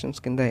డెకరేషన్స్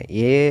కింద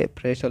ఏ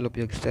ప్రదేశాల్లో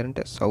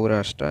ఉపయోగిస్తారంటే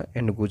Saurashtra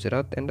and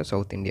Gujarat and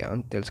south India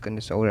అని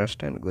తెలుసుకోండి.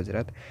 Saurashtra and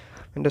Gujarat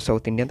and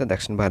south India అంతా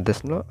దక్షిణ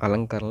భారతదేశంలో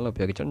అలంకరణలో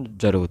ఉపయోగించడం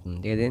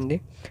జరుగుతుంది. ఏదేంటి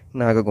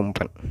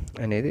నాగగుంపన్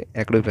అనేది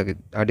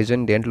ఆ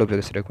డిజైన్ దేంట్లో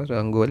ఉపయోగిస్తారు ఎక్కువ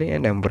రంగోలీ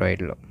అండ్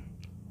ఎంబ్రాయిడరీలో.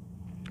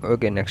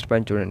 ఓకే, నెక్స్ట్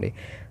పాయింట్ చూడండి.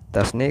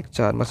 The snake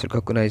charmers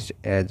recognised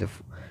as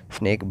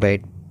snake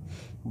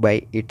by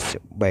it's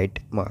byte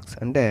marks.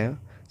 అంటే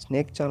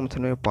స్నేక్ చార్మర్స్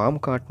అనే పాము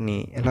కాటుని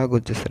ఎలా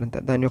గుర్తిస్తారంటే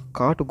దాని యొక్క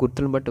కాటు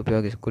గుర్తులను బట్టి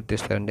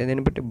గుర్తిస్తారంటే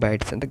దీన్ని బట్టి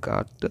బైట్స్ అంటే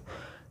ఘాటు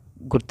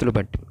గుర్తులు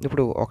బట్టి.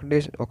 ఇప్పుడు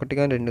ఒకటి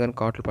కానీ 2 కానీ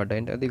కాట్లు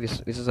పడ్డాయంటే అది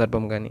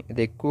విషసర్పం, కానీ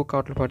అది ఎక్కువ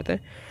కాట్లు పడితే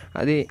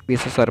అది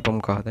విషసర్పం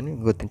కాదని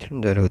గుర్తించడం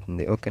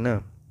జరుగుతుంది. ఓకేనా.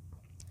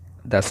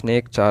 The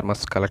snake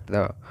charmers collect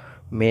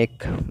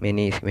make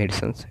many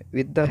medicines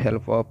with the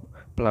help of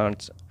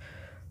plants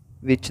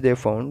which they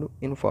found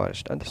in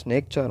forest. అంటే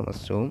స్నేక్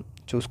చార్మర్స్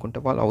చూసుకుంటే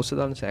వాళ్ళు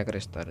ఔషధాలను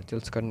సేకరిస్తారు,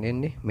 తెలుసుకండి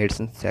ఏంటి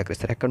మెడిసిన్స్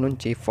సేకరిస్తారు. ఎక్కడ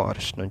నుంచి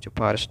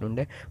ఫారెస్ట్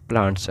నుండే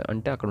ప్లాంట్స్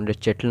అంటే అక్కడ ఉండే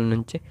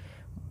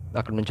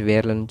అక్కడ నుంచి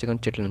వేర్ల నుంచి కానీ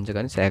చెట్ల నుంచి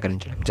కానీ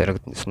సేకరించడం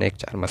జరుగుతుంది స్నేక్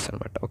చార్మర్స్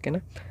అనమాట. ఓకేనా.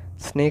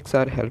 Snakes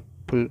are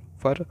helpful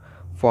for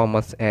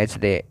farmers as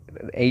they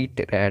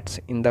eight rats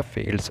in the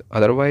fields,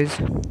 otherwise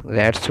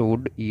rats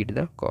would eat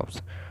the crops.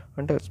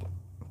 అంటే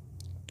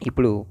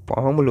ఇప్పుడు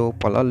పాములు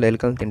పొలాల్లో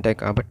ఎలుకలను తింటాయి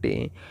కాబట్టి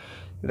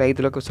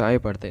రైతులకు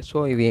సహాయపడతాయి. సో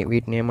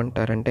వీటిని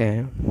ఏమంటారంటే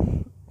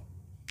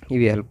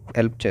ఇవి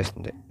హెల్ప్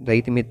చేస్తుంది,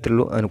 రైతు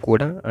మిత్రులు అని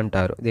కూడా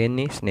అంటారు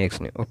దేన్ని,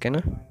 స్నేక్స్ని.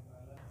 ఓకేనా.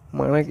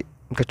 మనకి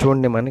ఇంకా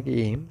చూడండి,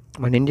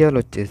 మన ఇండియాలో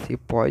వచ్చేసి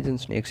పాయిజన్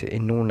స్నేక్స్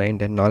ఎన్నో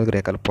ఉన్నాయంటే 4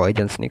 రకాల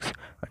పాయిజన్ స్నేక్స్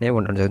అనేవి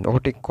ఉండడం జరుగుతుంది.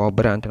 ఒకటి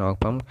కోబ్రా అంటే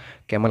నాగపాము,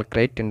 కెమల్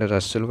క్రైట్ అండ్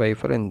రస్సుల్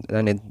వైఫర్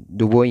దాన్ని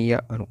దుబోయియా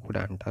అని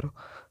కూడా అంటారు,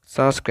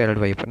 సాస్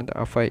క్యారెడ్ వైఫర్ అంటే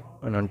అఫై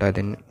అని అంటారు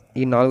దీన్ని.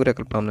 ఈ 4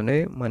 రకాల పాములు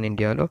అనేవి మన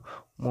ఇండియాలో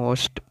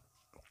మోస్ట్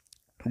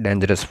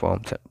డేంజరస్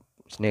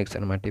స్నేక్స్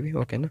అనమాట ఇవి.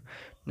 ఓకేనా.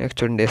 నెక్స్ట్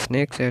చూడండి,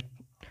 snakes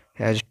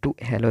has 2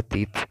 hollow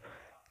teeth.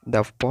 The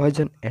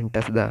poison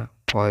enters the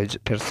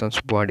persons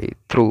body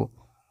through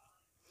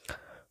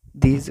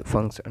these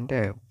ఫంక్స్. అంటే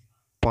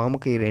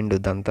పాముకి 2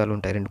 దంతాలు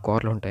ఉంటాయి, 2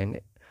 కూరలు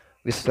ఉంటాయండి.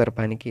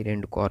 విషసర్పానికి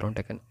 2 కూరలు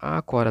ఉంటాయి. కానీ ఆ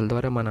కూరల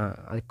ద్వారా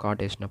అది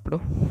కాటేసినప్పుడు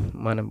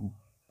మన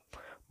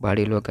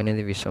బాడీలోకి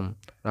అనేది విషం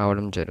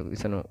రావడం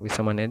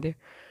విషం అనేది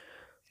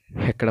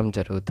ఎక్కడం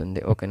జరుగుతుంది.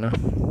 ఓకేనా.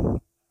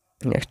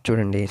 నెక్స్ట్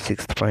చూడండి,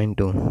 6th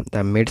point. The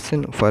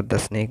medicine for the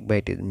snake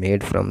bite is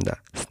made from the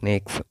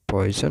snakes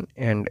poison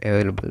and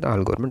available the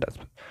all government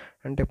hospital.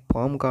 అంటే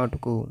పాము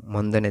కాటుకు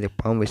మందు అనేది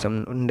పాము విషం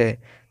నుండే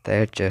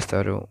తయారు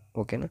చేస్తారు.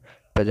 ఓకేనా.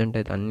 ప్రజెంట్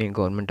అయితే అన్ని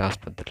గవర్నమెంట్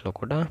ఆసుపత్రుల్లో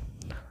కూడా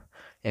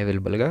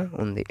అవైలబుల్గా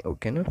ఉంది.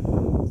 ఓకేనా.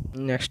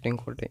 నెక్స్ట్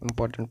ఇంకోటి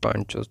ఇంపార్టెంట్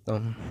పాయింట్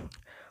చూద్దాం.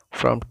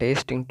 From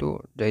tasting to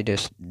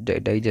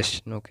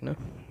digestion. ఓకేనా.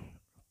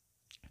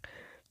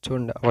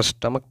 చూడండి, hour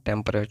stomach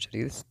temperature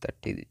is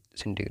 30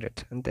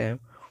 centigrades. అంటే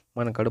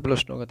మన కడుపులో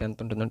ఉష్ణోగ్రత ఎంత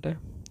ఉంటుందంటే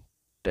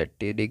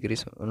 30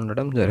 degrees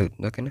ఉండడం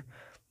జరుగుతుంది. ఓకేనా.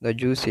 The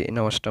juice in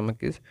our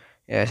stomach is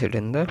acid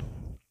in the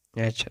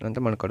nature. అంటే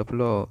మన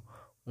కడుపులో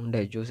ఉండే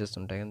జ్యూసెస్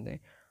ఉంటాయి కదా,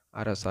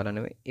 ఆ రసాలు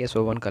అనేవి ఏ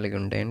స్వభావాన్ని కలిగి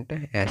ఉంటాయంటే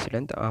యాసిడ్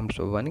అంటే ఆ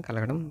స్వభావాన్ని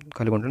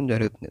కలిగి ఉండడం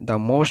జరుగుతుంది. The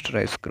most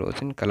rice gross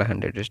in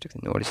కలహండ్రెడ్ districts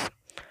in Odisha.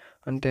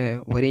 అంటే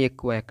వరి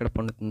ఎక్కువ ఎక్కడ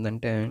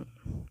పండుతుందంటే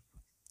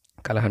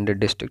కలహండ్రెడ్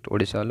డిస్ట్రిక్ట్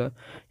ఒడిశాలో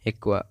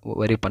ఎక్కువ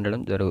వరి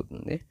పండడం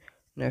జరుగుతుంది.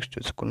 నెక్స్ట్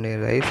చూసుకునే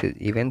rice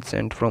even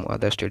cent from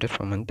other states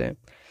from. అంటే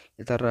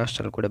ఇతర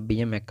రాష్ట్రాలు కూడా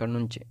బియ్యం ఎక్కడి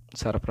నుంచి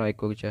సరఫరా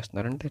ఎక్కువగా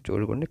చేస్తున్నారంటే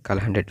చూడండి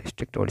కలహండ్రెడ్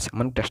డిస్ట్రిక్ట్ ఒడిశా.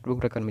 మన టెక్స్ట్ బుక్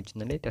ప్రకారం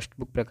ఇచ్చిందండి, టెక్స్ట్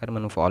బుక్ ప్రకారం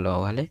మనం ఫాలో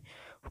అవ్వాలి.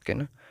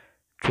 ఓకేనా.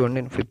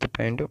 చూడండి 5th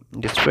point.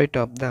 Despite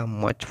of the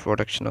much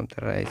production of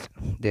the rice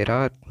there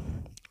are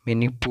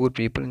many poor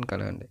people in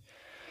Kalahandi.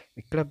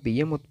 ఇక్కడ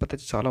బియ్యం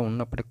ఉత్పత్తి చాలా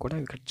ఉన్నప్పటికి కూడా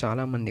ఇక్కడ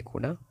చాలామంది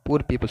కూడా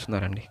పూర్ పీపుల్స్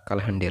ఉన్నారండి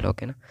కలహండిలో.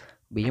 ఓకేనా.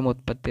 బియ్యం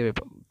ఉత్పత్తి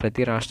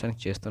ప్రతి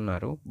రాష్ట్రానికి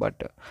చేస్తున్నారు,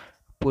 బట్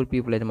పూర్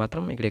పీపుల్ అయితే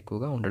మాత్రం ఇక్కడ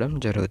ఎక్కువగా ఉండడం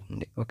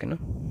జరుగుతుంది. ఓకేనా.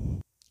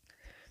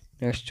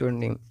 నెక్స్ట్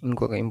చూడండి,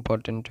 ఇంకొక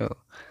important,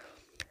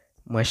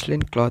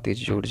 muslin cloth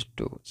is used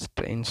to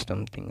stain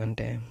something.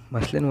 అంటే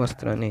మస్లిన్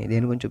వస్త్రాన్ని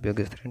దేని గురించి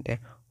ఉపయోగిస్తారంటే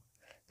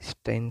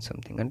స్టైన్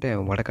సంథింగ్ అంటే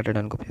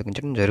వడకట్టడానికి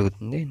ఉపయోగించడం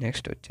జరుగుతుంది.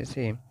 నెక్స్ట్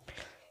వచ్చేసి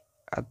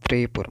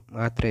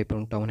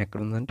ఆత్రేయపురం టౌన్ ఎక్కడ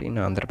ఉందంటే ఇన్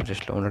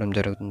ఆంధ్రప్రదేశ్లో ఉండడం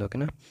జరుగుతుంది.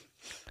 ఓకేనా.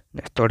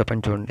 నెక్స్ట్ థర్డ్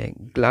పాయింట్ చూడండి,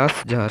 glass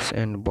jars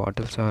and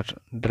bottles are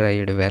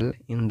dried well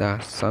in the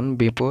sun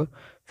before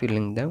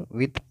filling them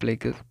with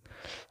plaques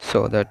so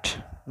that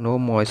no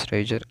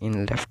moisturiser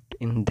left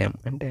in them.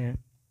 అంటే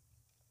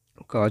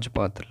గాజు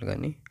పాత్రలు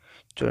కానీ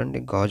చూడండి,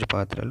 గాజు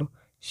పాత్రలు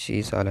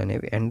సీసాలు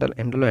అనేవి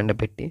ఎండలో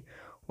ఎండబెట్టి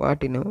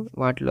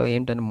వాటిలో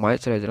ఏంటంటే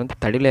మాయిశ్చరైజర్ అంటే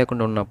తడి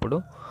లేకుండా ఉన్నప్పుడు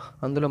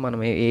అందులో మనం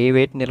ఏ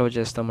వేటి నిల్వ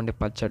చేస్తామంటే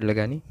పచ్చళ్ళు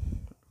కానీ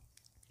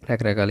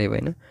రకరకాల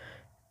ఏవైనా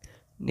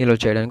నిల్వ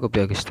చేయడానికి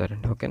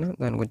ఉపయోగిస్తారండి. ఓకేనా.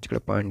 దాని గురించి ఇక్కడ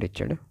పాయింట్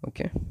ఇచ్చాడు.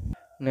 ఓకే.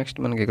 నెక్స్ట్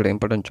మనకి ఇక్కడ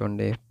ఇంపార్టెంట్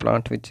చూడండి,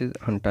 ప్లాంట్ విచ్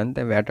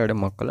అంటే వేటాడే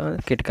మొక్కలు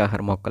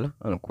కీటకాహార మొక్కలు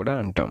అని కూడా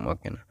అంటాం.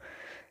 ఓకేనా.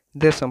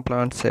 There are some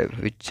plants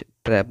which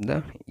trap the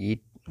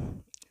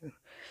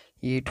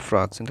eat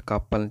frogs అంటే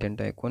కప్పలు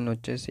తింటాయి. కొన్ని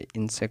వచ్చేసి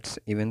insects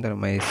even the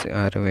mice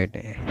are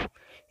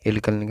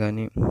ఎలుకల్ని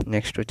కానీ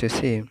నెక్స్ట్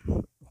వచ్చేసి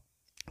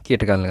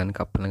కీటకాలను కానీ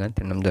కప్పలను కానీ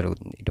తినడం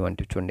జరుగుతుంది.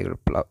 ఇటువంటివి చూడండి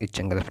ఇక్కడ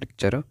ఇచ్చాం కదా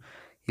పిక్చర్.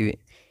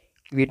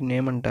 వీటిని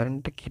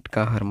ఏమంటారంటే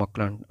కీటకాహార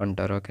మొక్కలు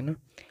అంటారు. ఓకేనా,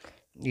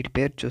 వీటి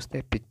పేరు చూస్తే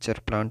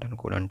పిక్చర్ ప్లాంట్ అని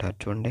కూడా అంటారు.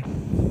 చూడండి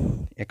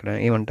ఇక్కడ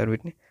ఏమంటారు,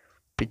 వీటిని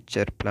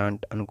పిక్చర్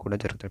ప్లాంట్ అని కూడా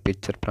జరుగుతుంది.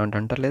 పిక్చర్ ప్లాంట్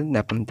అంటారు, లేదా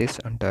నెపంతిస్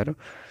అంటారు.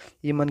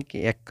 ఇవి మనకి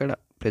ఎక్కడ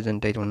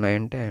ప్రజెంట్ అయితే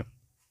ఉన్నాయంటే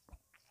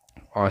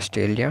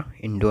Australia,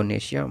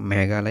 Indonesia,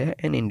 Meghalaya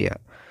and India.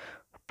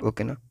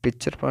 ఓకేనా,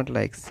 picture plant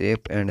like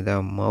shape and the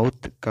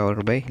mouth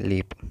covered by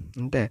leap.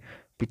 అంటే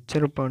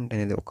పిక్చర్ ప్లాంట్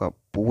అనేది ఒక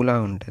పూలా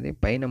ఉంటుంది,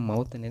 పైన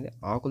మౌత్ అనేది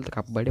ఆకులతో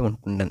కప్పబడి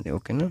ఉంటుందండి.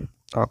 ఓకేనా,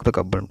 ఆకుతో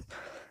కప్పబడి ఉంటుంది.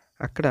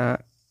 అక్కడ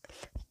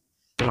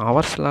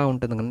ఫ్లవర్స్లా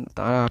ఉంటుంది కానీ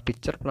ఆ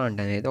పిక్చర్ ప్లాంట్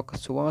అనేది ఒక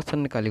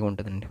సువాసనని కలిగి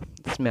ఉంటుందండి.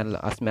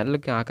 ఆ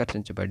స్మెల్కి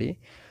ఆకర్షించబడి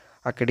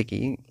అక్కడికి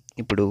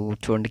ఇప్పుడు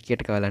చూడండి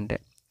కీటకాలు అంటే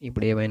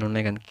ఇప్పుడు ఏవైనా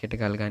ఉన్నాయి కానీ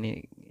కీటకాలు కానీ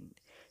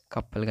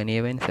కప్పలు కానీ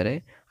ఏవైనా సరే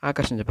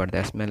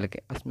ఆకర్షించబడతాయి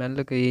ఆ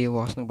స్మెల్కి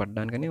వాసన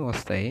పడడానికని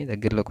వస్తాయి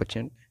దగ్గరలోకి వచ్చి.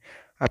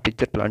 ఆ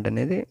పిక్చర్ ప్లాంట్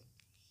అనేది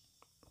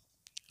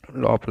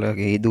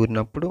లోపలికి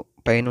దూరినప్పుడు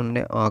పైన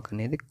ఉండే ఆకు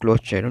అనేది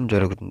క్లోజ్ చేయడం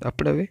జరుగుతుంది.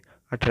 అప్పుడు అవి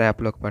ఆ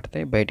ట్రాప్లోకి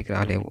పడతాయి, బయటికి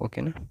రాలేవు.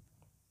 ఓకేనా,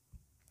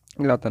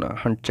 ఇలా అతను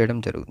హంట్ చేయడం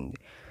జరుగుతుంది.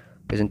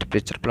 ప్రజెంట్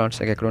పిక్చర్ ప్లాంట్స్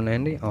ఎక్కడ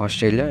ఉన్నాయండి,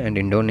 ఆస్ట్రేలియా అండ్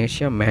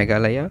ఇండోనేషియా,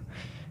 మేఘాలయ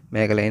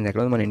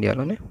ఎక్కడ మన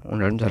ఇండియాలోనే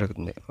ఉండడం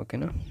జరుగుతుంది.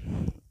 ఓకేనా,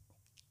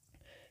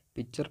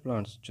 పిక్చర్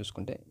ప్లాంట్స్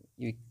చూసుకుంటే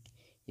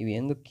ఇవి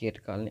ఎందుకు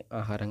కీటకాలని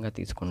ఆహారంగా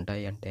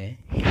తీసుకుంటాయి అంటే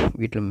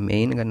వీటిలో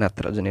మెయిన్గా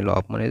నత్రజని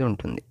లోపం అనేది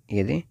ఉంటుంది.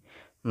 ఇది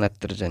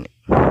నత్రజని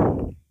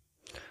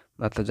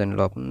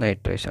లోపం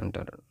నైట్రైట్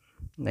అంటారు,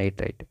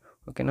 నైట్రైట్.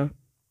 ఓకేనా,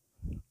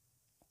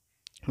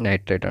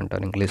 నైట్రైట్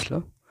అంటారు ఇంగ్లీష్లో.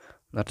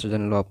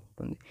 నత్రజని లోపం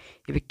ఉంటుంది.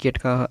 ఇవి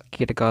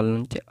కీటకాల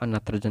నుంచి ఆ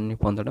నత్రజనిని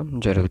పొందడం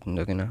జరుగుతుంది.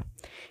 ఓకేనా,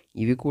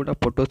 ఇవి కూడా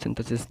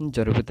ఫోటోసింథసిస్ని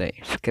జరుపుతాయి,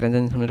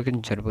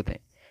 కిరణజన్య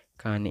జరుపుతాయి.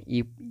 కానీ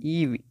ఈ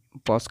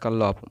పోషకాల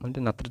లోపం అంటే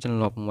నత్రజని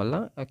లోపం వల్ల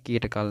ఆ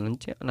కీటకాల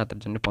నుంచి ఆ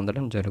నత్రజనిని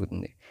పొందడం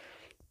జరుగుతుంది.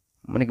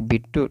 మనకి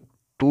బిట్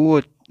 2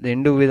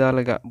 రెండు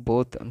విధాలుగా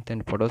బోత్ అంతే,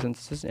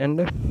 photosynthesis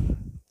and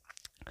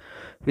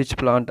which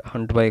plant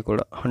hunt by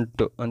కూడా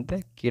హంట్ అంటే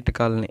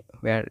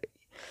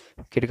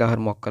కీటకాహార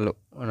మొక్కలు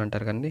అని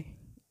అంటారు కానీ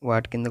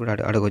వాటి కింద కూడా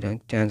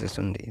అడగడానికి ఛాన్సెస్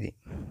ఉంది ఇది.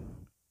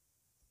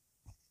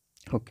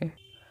 ఓకే,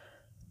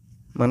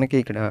 మనకి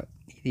ఇక్కడ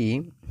ఇది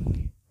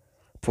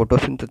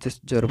ఫోటోసింథసిస్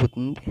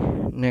జరుగుతుంది.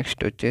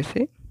 నెక్స్ట్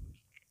వచ్చేసి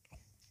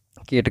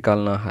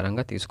కీటకాలను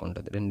ఆహారంగా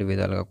తీసుకుంటుంది. రెండు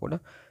విధాలుగా కూడా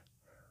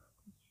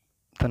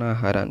తన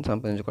ఆహారాన్ని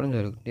సంపాదించుకోవడం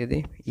జరుగుతుంది. ఇది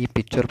ఈ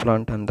పిక్చర్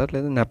ప్లాంట్ అంటారు,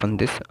 లేదా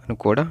నెపంతిస్ అని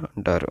కూడా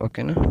అంటారు.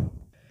 ఓకేనా,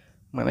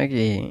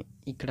 మనకి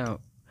ఇక్కడ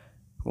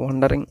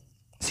వండరింగ్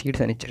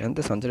సీడ్స్ అని ఇచ్చారు,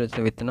 అంటే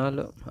సంచరించిన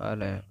విత్తనాలు.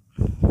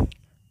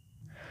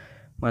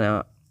 మన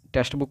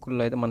టెక్స్ట్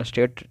బుక్లో అయితే, మన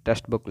స్టేట్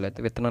టెక్స్ట్ బుక్లో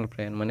అయితే విత్తనాల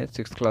ప్రయాణం అనేది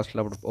 6th క్లాస్లో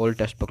అప్పుడు ఓల్డ్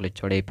టెక్స్ట్ బుక్లో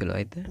ఇచ్చాడు ఏపీలో.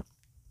 అయితే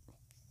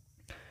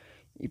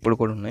ఇప్పుడు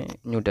కూడా ఉన్నాయి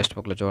న్యూ టెక్స్ట్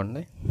బుక్లో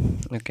చూడండి.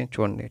 ఓకే,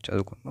 చూడండి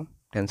చదువుకుందాం.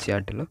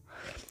 ఎన్సీఆర్టీలో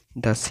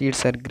the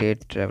seeds are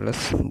great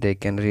travellers, they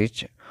can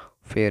reach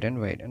fair and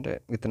wide. అంటే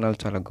విత్తనాలు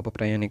చాలా గొప్ప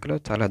ప్రయాణికులు,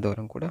 చాలా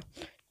దూరం కూడా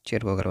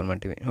చేరుకోగలవు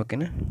అన్నమాటివి.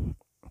 ఓకేనా,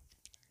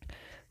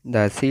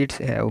 the seeds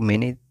have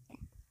many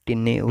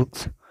టిన్నీ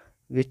hooks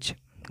which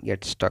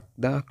get stuck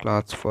the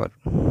clothes for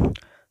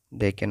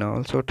they can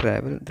also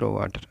travel through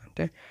water.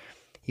 అంటే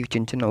ఇవి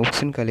చిన్న చిన్న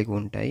హుక్స్ని కలిగి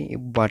ఉంటాయి.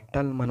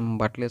 మనం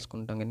బట్టలు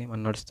వేసుకుంటాం కానీ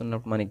మనం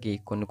నడుస్తున్నప్పుడు మనకి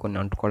కొన్ని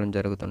అంటుకోవడం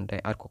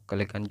జరుగుతుంటాయి. ఆ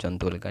కుక్కలు కానీ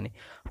జంతువులు కానీ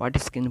వాటి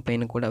స్కిన్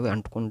పైన కూడా అవి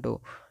అంటుకుంటూ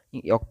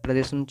ఒక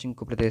ప్రదేశం నుంచి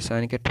ఇంకో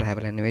ప్రదేశానికి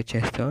ట్రావెల్ అనేవి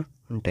చేస్తూ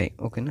ఉంటాయి.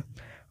 ఓకేనా,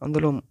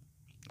 అందులో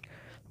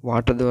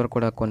వాటర్ ద్వారా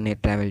కూడా కొన్ని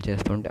ట్రావెల్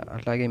చేస్తూ ఉంటాయి.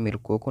 అలాగే మీరు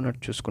కోకోనట్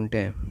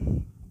చూస్తుంటే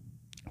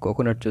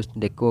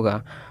ఎక్కువగా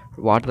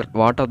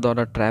వాటర్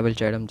ద్వారా ట్రావెల్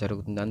చేయడం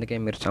జరుగుతుంది. అందుకే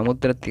మీరు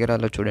సముద్ర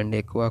తీరాల్లో చూడండి,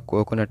 ఎక్కువ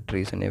కోకోనట్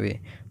ట్రీస్ అనేవి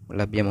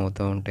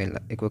లభ్యమవుతూ ఉంటాయి,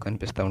 ఎక్కువ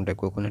కనిపిస్తూ ఉంటాయి.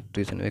 కోకోనట్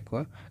ట్రీస్ అనేవి ఎక్కువ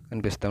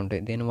కనిపిస్తూ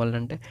ఉంటాయి. దీనివల్ల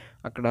అంటే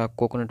అక్కడ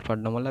కోకోనట్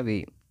పడడం వల్ల అవి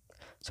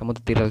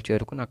సముద్ర తీరాలకు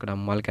చేరుకుని అక్కడ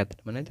అమ్మాలకి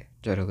ఎత్తడం అనేది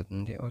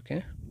జరుగుతుంది. ఓకే,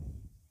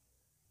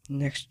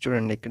 నెక్స్ట్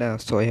చూడండి, ఇక్కడ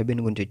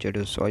సోయాబీన్ గురించి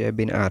ఇచ్చాడు.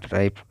 Soybean are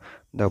ripe,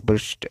 the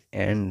boost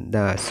and the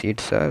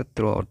seeds or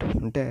through out.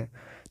 అంటే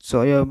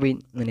సోయాబీన్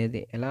అనేది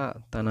ఎలా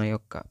తన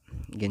యొక్క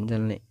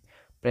గింజల్ని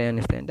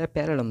ప్రయాణిస్తాయి అంటే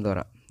పేరడం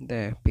ద్వారా, అంటే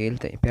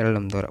పేలుతాయి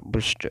పేరడం ద్వారా.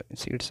 బుస్ట్,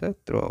 సీడ్స్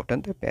త్రూ అవుట్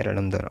అంటే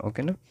పేరడం ద్వారా.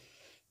 ఓకేనా,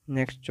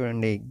 నెక్స్ట్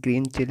చూడండి,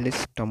 green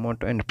chillies,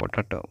 tomato and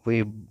potato we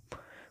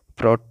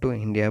brought to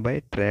India by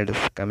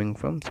traders coming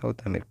from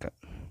south America.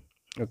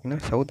 ఓకేనా,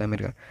 సౌత్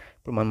అమెరికా.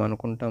 ఇప్పుడు మనం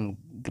అనుకుంటాం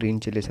గ్రీన్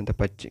చిల్లీస్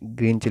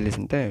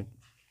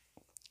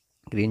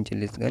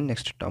కానీ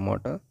నెక్స్ట్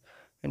టమాటో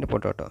అండ్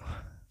పొటాటో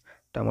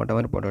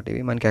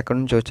ఇవి మనకి ఎక్కడి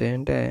నుంచి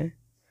వచ్చాయంటే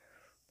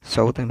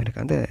సౌత్ అమెరికా,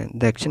 అంటే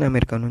దక్షిణ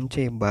అమెరికా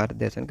నుంచి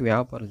భారతదేశానికి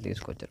వ్యాపారులు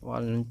తీసుకొచ్చారు.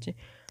 వాళ్ళ నుంచి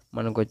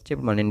మనకు వచ్చి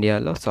మన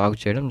ఇండియాలో సాగు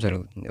చేయడం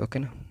జరుగుతుంది.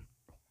 ఓకేనా,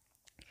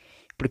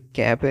 ఇప్పుడు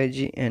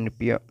క్యాబేజీ అండ్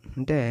పియో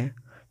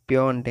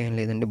అంటే ఏం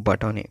లేదండి,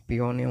 బఠానీ.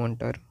 పియోని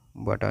ఏమంటారు,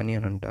 బఠానీ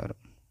అని అంటారు.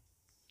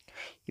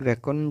 ఇవి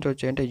ఎక్కడి నుంచి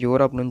వచ్చాయంటే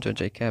యూరప్ నుంచి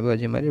వచ్చాయి.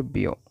 క్యాబేజీ మరియు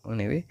బియో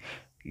అనేవి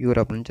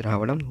యూరప్ నుంచి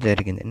రావడం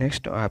జరిగింది.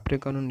 నెక్స్ట్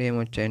ఆఫ్రికా నుండి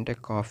ఏమొచ్చాయంటే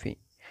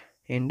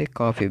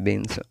coffee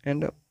beans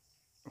and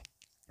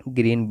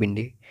green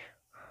Bhindi,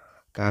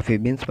 coffee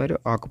beans మరియు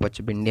ఆకుపచ్చ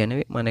భిండి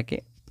అనేవి మనకి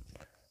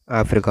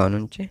ఆఫ్రికా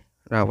నుంచి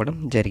రావడం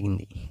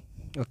జరిగింది.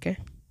 ఓకే,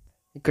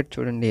 ఇక్కడ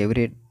చూడండి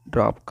ఎవ్రీ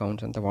డ్రాప్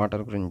కౌంట్స్ అంత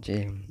వాటర్ గురించి.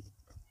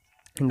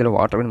 ఇందులో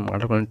వాటర్ గురించి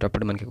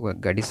మాట్లాడుకునేటప్పుడు మనకి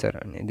గడిసర్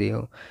అనేది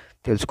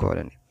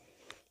తెలుసుకోవాలండి.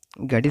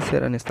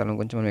 గడిసర్ అనే స్థలం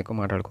గురించి మనం ఎక్కువ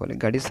మాట్లాడుకోవాలి.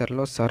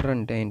 గడిసర్లో సర్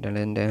అంటే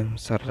ఏంటంటే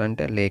సర్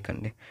అంటే లేక్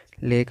అండి.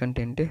 లేక్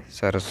అంటే ఏంటి?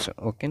 సరస్సు.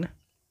 ఓకేనా.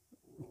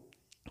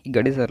 ఈ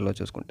గడిసర్లో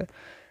చూసుకుంటే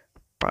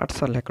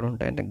పాఠశాలలు ఎక్కడ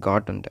ఉంటాయంటే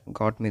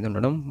ఘాట్ మీద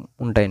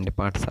ఉంటాయండి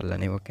పాఠశాలలు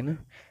అనేవి. ఓకేనా.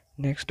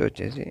 నెక్స్ట్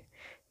వచ్చేసి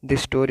ది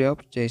స్టోరీ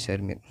ఆఫ్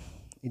జైసల్మేర్.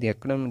 ఇది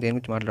ఎక్కడ దేని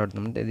గురించి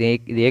మాట్లాడుతున్నాం అంటే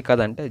ఇది ఏ కథ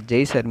అంటే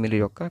జైసల్మేర్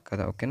యొక్క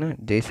కథ. ఓకేనా.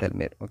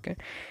 Jaisalmer. Okay.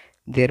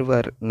 There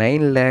were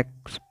 9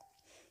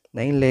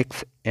 lakes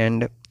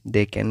and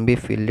they can be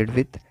filled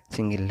with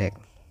single lake.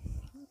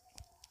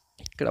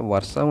 ఇక్కడ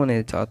వర్షం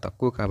అనేది చాలా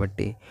తక్కువ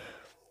కాబట్టి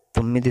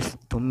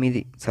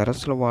 9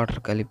 సరస్సుల వాటర్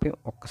కలిపి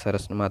ఒక్క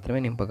సరస్సును మాత్రమే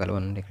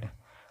నింపగలవనండి. ఇక్కడ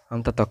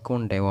అంత తక్కువ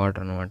ఉంటాయి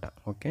వాటర్ అనమాట.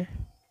 Okay.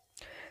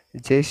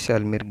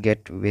 Jaisalmer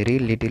get very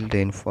little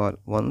rainfall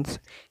once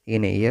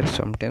in a year,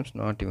 sometimes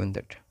not even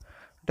that.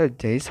 అంటే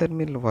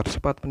జైసల్మేర్లో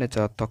వర్షపాతం అనేది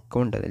చాలా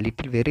తక్కువ ఉంటుంది.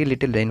 వెరీ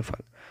లిటిల్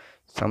రెయిన్ఫాల్,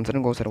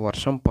 సంవత్సరానికి ఒకసారి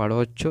వర్షం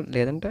పడవచ్చు,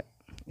 లేదంటే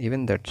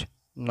ఈవెన్ దట్స్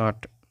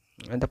నాట్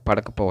అంటే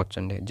పడకపోవచ్చు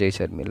అండి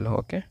జైసల్మేర్లో.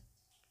 ఓకే.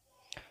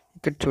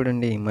 ఇక్కడ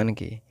చూడండి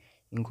మనకి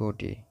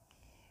ఇంకోటి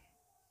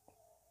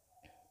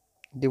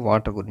ఇది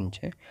వాటర్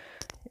గురించే.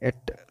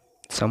 At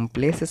some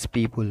places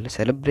people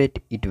celebrate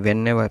it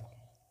when ever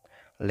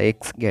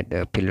lakes get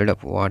filled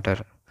up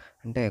water.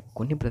 అంటే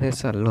కొన్ని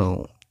ప్రదేశాల్లో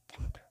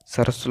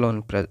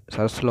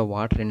సరస్సులో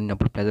వాటర్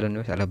నిండినప్పుడు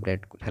ప్రజలను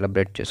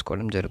సెలబ్రేట్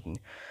చేసుకోవడం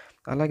జరుగుతుంది.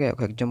 అలాగే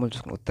ఒక ఎగ్జాంపుల్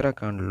చూసుకుని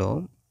ఉత్తరాఖండ్లో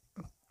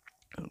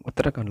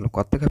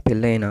కొత్తగా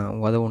పెళ్ళైన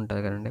వధువు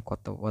ఉంటుంది కదండి,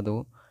 కొత్త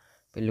వధువు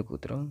పెళ్ళి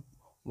కూతురు,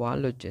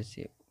 వాళ్ళు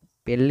వచ్చేసి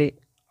పెళ్ళి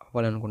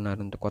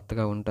అవ్వాలనుకున్నారు,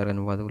 కొత్తగా ఉంటారు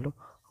కానీ వధువులు,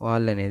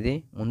 వాళ్ళు అనేది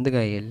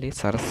ముందుగా వెళ్ళి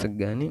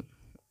సరస్సుకి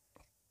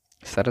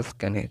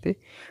అనేది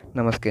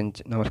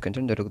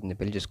నమస్కరించడం జరుగుతుంది.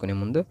 పెళ్లి చేసుకునే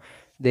ముందు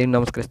దేన్ని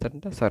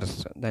నమస్కరిస్తారంటే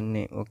సరస్సు,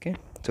 దాన్ని. ఓకే.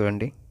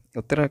 చూడండి,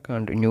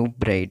 Uttarakhand new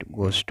braid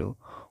goes to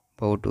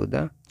bow to the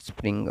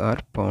spring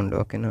are pound.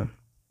 ఓకేనా.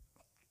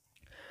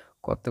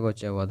 కొత్తగా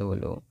వచ్చే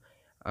వధువులు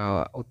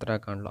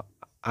ఉత్తరాఖండ్లో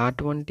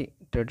అటువంటి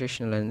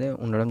ట్రెడిషనల్ అనేది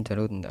ఉండడం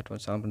జరుగుతుంది.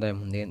 అటువంటి సాంప్రదాయం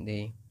ఉంది. ఏంది?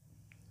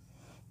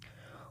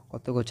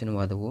 కొత్తగా వచ్చిన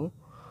వధువు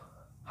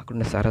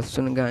అక్కడ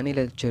సరస్సును కానీ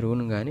లేదా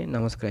చెరువును కానీ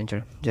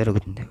నమస్కరించడం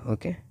జరుగుతుంది.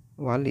 ఓకే.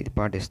 వాళ్ళు ఇది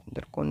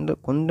పాటిస్తుంటారు.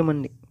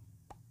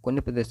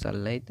 కొన్ని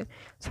ప్రదేశాల్లో అయితే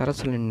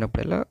సరస్సులు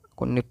నిండినప్పుడల్లా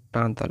కొన్ని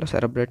ప్రాంతాల్లో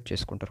సెలబ్రేట్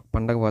చేసుకుంటారు,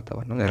 పండగ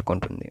వాతావరణం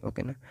నెలకొంటుంది.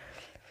 ఓకేనా.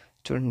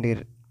 చూడండి,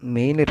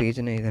 మెయిన్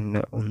రీజన్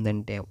ఏదన్నా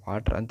ఉందంటే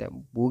వాటర్, అంటే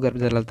భూగర్భ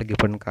జలాలు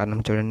తగ్గిపోవడం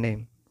కారణం చూడండి.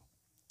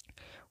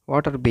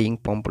 Water being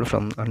pumped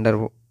from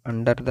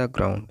under the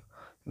ground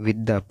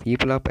with the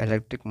people of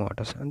electric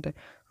Motors. అంటే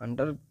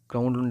అండర్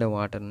గ్రౌండ్ ఉండే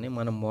వాటర్ని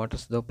మనం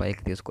మోటార్స్తో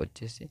పైకి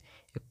తీసుకొచ్చేసి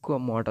ఎక్కువ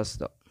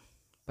మోటార్స్తో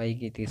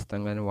పైకి తీస్తాం,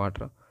 కానీ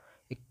వాటర్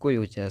ఎక్కువ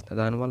యూజ్ చేస్తాం.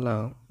 దానివల్ల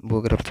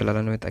భూగర్భ జలాలు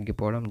అనేవి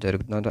తగ్గిపోవడం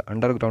జరుగుతుంది.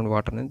 అండర్ గ్రౌండ్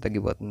వాటర్ అనేది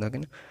తగ్గిపోతుంది.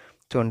 ఓకే.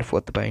 చూడండి,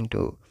 4th point,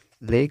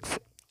 lakes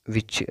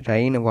which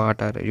rain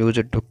water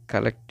used to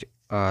collect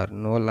are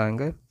no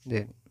longer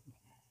they.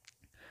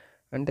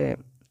 అంటే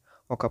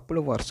ఒకప్పుడు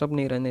వర్షపు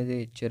నీరు అనేది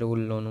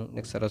చెరువుల్లోనూ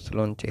నెక్స్ట్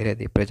సరస్సులోనూ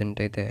చేరేది. ప్రజెంట్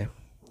అయితే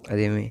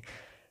అదేమి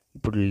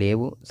ఇప్పుడు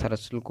లేవు,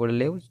 సరస్సులు కూడా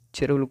లేవు,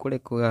 చెరువులు కూడా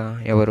ఎక్కువగా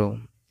ఎవరు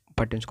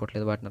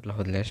పట్టించుకోవట్లేదు, వాటిని అట్లా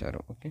వదిలేశారు.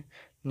 ఓకే.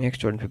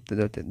 నెక్స్ట్ చూడండి,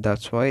 5th, the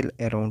soil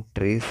around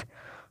trees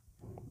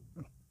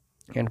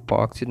and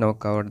parks now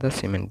covered the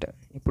cement.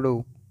 ఇప్పుడు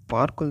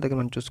పార్కుల దగ్గర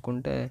మనం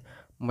చూసుకుంటే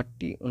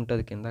మట్టి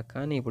ఉంటుంది కింద,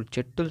 కానీ ఇప్పుడు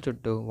చెట్టుల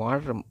చుట్టూ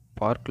వాటర్,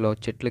 పార్క్లో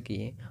చెట్లకి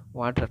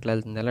వాటర్ అట్లా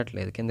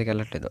వెళ్ళట్లేదు, కిందకి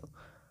వెళ్ళట్లేదు.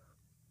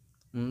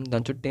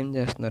 దాని చుట్టూ ఏం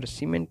చేస్తున్నారు?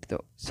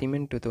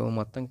 సిమెంట్తో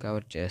మొత్తం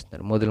కవర్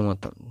చేస్తున్నారు,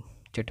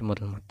 చెట్టు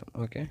మొదలు మొత్తం.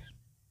 ఓకే.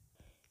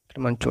 ఇక్కడ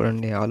మనం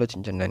చూడండి,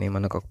 ఆలోచించండి అని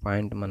మనకు ఒక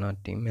పాయింట్ మన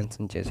టీం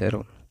మెన్షన్ చేశారు.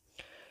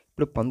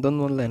 ఇప్పుడు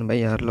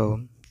 1986లో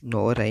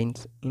no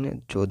rains in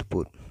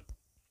Jodhpur.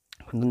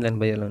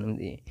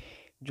 1986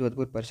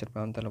 Jodhpur పరిసర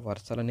ప్రాంతాల్లో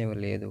వర్షాలు అనేవి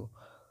లేదు.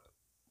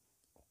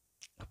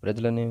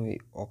 ప్రజలు అనేవి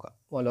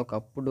వాళ్ళు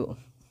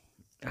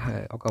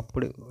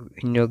ఒకప్పుడు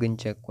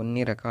వినియోగించే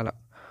కొన్ని రకాల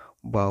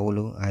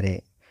బావులు,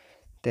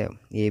 అంటే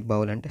ఏ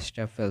బావులు అంటే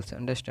స్టెప్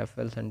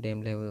వెల్స్ అంటే ఏం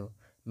లేవు,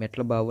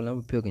 మెట్ల బావులను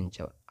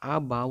ఉపయోగించేవారు. ఆ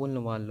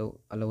బావులను వాళ్ళు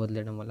అలా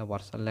వదిలేయడం వల్ల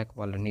వర్షాలు లేక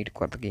వాళ్ళు నీటి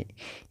కొరతకి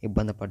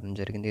ఇబ్బంది పడడం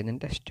జరిగింది.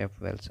 ఏంటంటే స్టెప్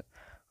వెల్స్.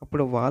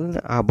 అప్పుడు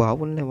ఆ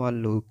బావుల్ని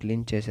వాళ్ళు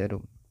క్లీన్ చేశారు.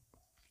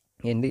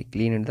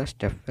 Clean the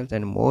step wells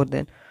and more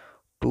than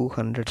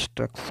 200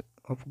 trucks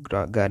of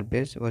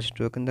garbage was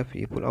taken the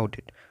people out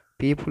it.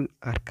 People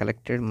are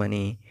collected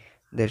money.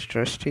 The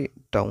trusty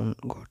town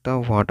got the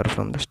water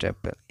from the step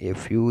well. A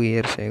few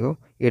years ago,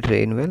 it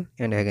rained well,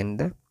 and again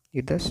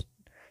the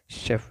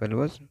step well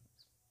was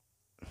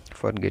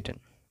forgotten.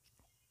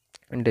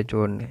 అంటే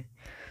చూడండి,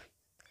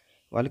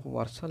 వాళ్ళకి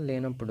వర్షాలు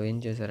లేనప్పుడు ఏం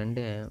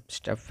చేశారంటే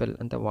step well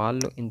అంటే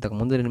వాళ్ళు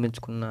ఇంతకుముందు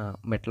నిర్మించుకున్న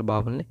మెట్ల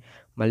బావుల్ని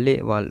మళ్ళీ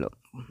వాళ్ళు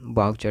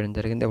బాగు చేయడం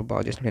జరిగింది. అప్పుడు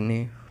బాగు చేసిన ఎన్ని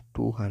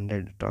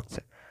 200 ట్రక్స్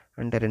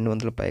అంటే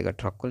 200 పైగా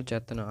ట్రక్కుల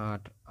చేతన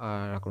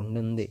అక్కడ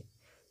ఉండింది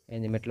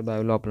ఏంది మెట్ల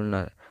బావి లోపల ఉన్న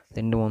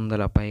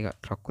 200 పైగా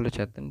ట్రక్కుల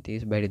చేతని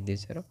తీసి బయటకు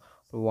తీశారు.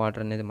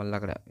 వాటర్ అనేది మళ్ళీ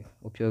అక్కడ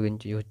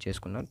ఉపయోగించి యూజ్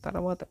చేసుకున్నారు.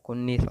 తర్వాత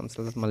కొన్ని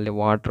సంవత్సరాలకు మళ్ళీ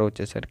వాటర్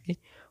వచ్చేసరికి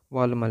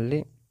వాళ్ళు మళ్ళీ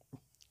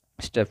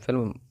స్టెప్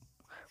వెల్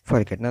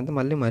ఫర్గెట్నంతా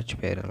మళ్ళీ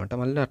మర్చిపోయారు అనమాట.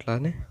 మళ్ళీ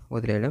అట్లానే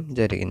వదిలేయడం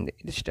జరిగింది.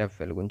 ఇది స్టెప్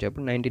వెల్ గురించి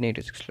అప్పుడు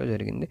 1986లో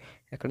జరిగింది.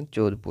 ఎక్కడ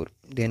జోధ్పూర్.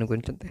 దేని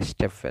గురించి అంటే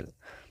స్టెప్ వెల్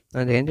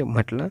అదేంటి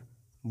మట్ల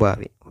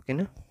బావి.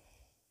 ఓకేనా.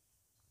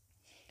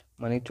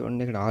 మనకి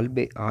చూడండి ఇక్కడ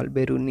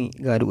ఆల్బెరూని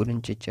గారి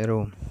గురించి ఇచ్చారు.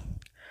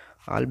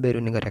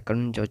 ఆల్బెరూని గారు ఎక్కడి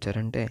నుంచి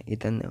వచ్చారంటే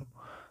ఇతను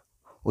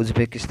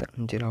ఉజ్బెకిస్తాన్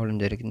నుంచి రావడం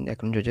జరిగింది.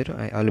 ఎక్కడి నుంచి వచ్చారు?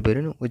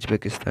 ఆల్బెరూని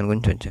ఉజ్బెకిస్తాన్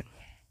గురించి వచ్చారు.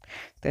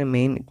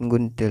 మెయిన్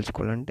గురించి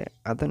తెలుసుకోవాలంటే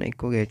అతను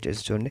ఎక్కువగా ఏడ్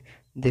చేసి చూడండి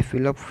they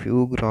fill up few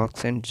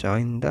racks and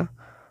join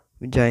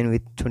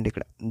with చూడండి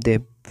ఇక్కడ they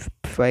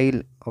file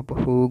up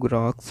few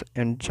racks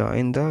and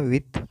join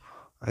with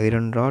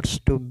iron rods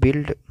to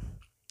build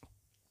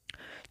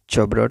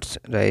చబ్రట్స్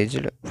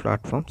raised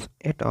platforms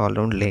at all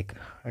round lake.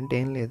 అంటే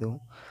ఏం లేదు,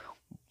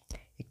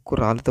 ఎక్కువ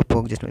రాళ్ళతో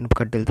పోగు చేసిన ఇనుప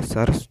కడ్డీలతో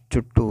సరస్సు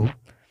చుట్టూ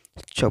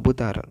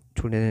చబుతారాలు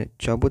చూడండి.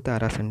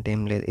 చబుతారాస్ అంటే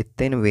ఏం లేదు,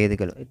 ఎత్తైన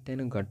వేదికలు,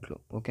 ఎత్తైన గట్లు.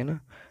 ఓకేనా.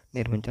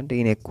 నిర్మించంటే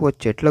ఈయన ఎక్కువ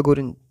చెట్ల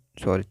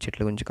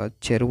గురించి కాదు,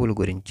 చెరువుల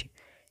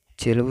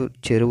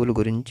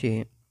గురించి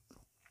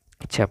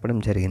చెప్పడం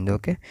జరిగింది.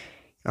 ఓకే.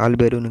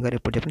 ఆల్బెరూని గారు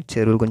ఎప్పుడు చెప్పిన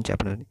చెరువుల గురించి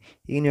చెప్పడం.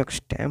 ఈయన యొక్క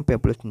స్టాంప్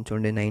ఎప్పుడు వచ్చింది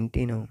చూడండి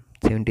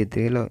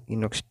 1973లో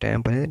ఈయన ఒక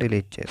స్టాంప్ అనేది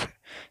రిలీజ్ చేశారు.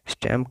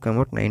 స్టాంప్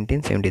కమ్అట్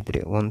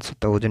 1973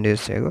 1000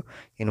 years ago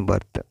ఈయన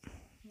బర్త్.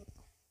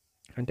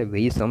 అంటే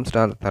 1000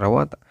 సంవత్సరాల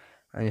తర్వాత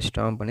ఆయన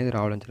స్టాంప్ అనేది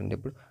రావడం జరిగింది.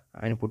 ఇప్పుడు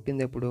ఆయన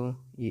పుట్టింది ఎప్పుడు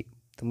ఈ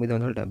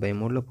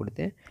 973లో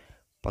పుడితే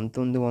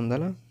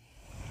 1973లో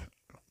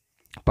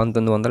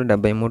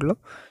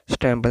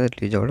స్టాంప్ అనేది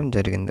రిలీజ్ అవ్వడం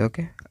జరిగింది.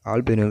 ఓకే.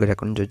 ఆల్బెరూని గారు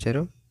ఎక్కడి నుంచి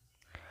వచ్చారు?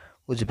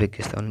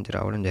 ఉజ్బెకిస్తాన్ నుంచి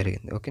రావడం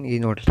జరిగింది. ఓకే. ఈ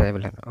నోట్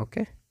ట్రావెలర్.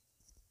 ఓకే.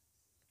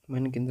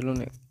 మనకి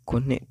ఇందులోనే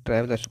కొన్ని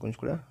ట్రావెలర్స్ గురించి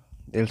కూడా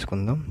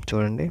తెలుసుకుందాం.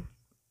 చూడండి,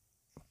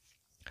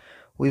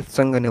 ఉయత్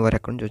సంఘ్ అనేవారు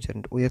ఎక్కడి నుంచి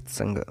వచ్చారంటే ఉయత్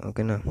సంఘ్.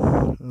 ఓకేనా.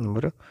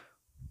 ఎవరు?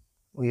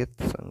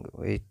 ఉయత్ సంఘ్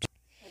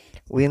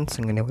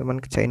అనేవారు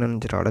మనకి చైనా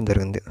నుంచి రావడం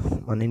జరిగింది.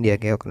 మన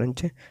ఇండియాకి అక్కడ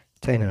నుంచి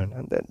చైనా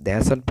అంటే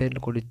దేశాల పేర్లు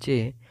కూడా ఇచ్చి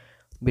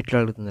బిట్లు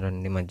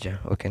అడుగుతున్నారండి ఈ మధ్య.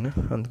 ఓకేనా.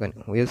 అందుకని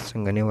ఉయత్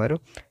సంఘ్ అనేవారు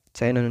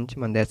చైనా నుంచి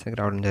మన దేశానికి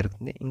రావడం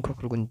జరుగుతుంది.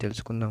 ఇంకొకరి గురించి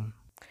తెలుసుకుందాం.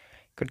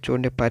 ఇక్కడ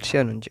చూడండి,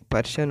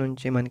 పర్షియా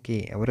నుంచి మనకి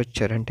ఎవరు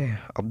వచ్చారంటే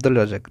అబ్దుల్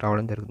రజాక్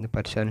రావడం జరుగుతుంది.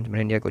 పర్షియా నుంచి మన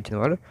ఇండియాకి వచ్చిన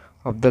వాడు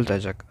అబ్దుల్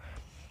రజాక్.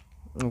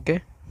 ఓకే.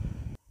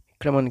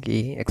 ఇక్కడ మనకి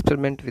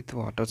ఎక్స్పెరిమెంట్ విత్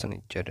వాటర్స్ అని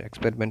ఇచ్చారు.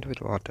 Experiment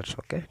with waters.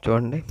 ఓకే.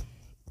 చూడండి,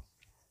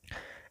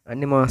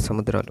 అన్ని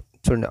మహాసముద్రాలు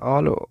చూడండి,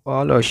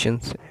 all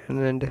oceans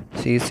and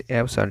Cs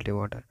have salty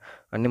water.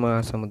 అన్ని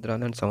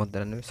మహాసముద్రాలు అండ్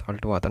సముద్రాలు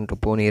సాల్ట్ వాటర్ అంటే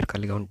ఉప్పు నీరు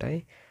కలిగి ఉంటాయి.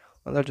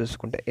 అందులో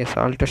చూసుకుంటే ఏ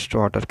సాల్టెస్ట్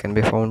water can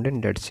be found in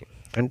Dead Sea.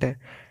 అంటే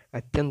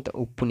అత్యంత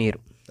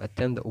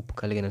ఉప్పు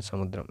కలిగిన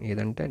సముద్రం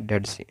ఏదంటే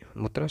డెడ్ సీ,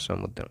 మృత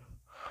సముద్రం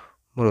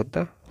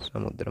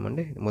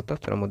అండి. మృత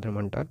సముద్రం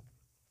అంటారు.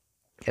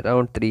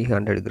 Around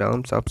 300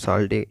 grams of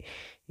salt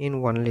in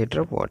 1 liter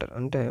of water.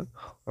 అంటే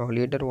 1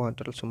 లీటర్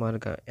వాటర్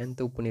సుమారుగా ఎంత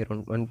ఉప్పు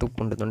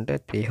ఉంటుందంటే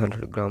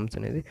 300 grams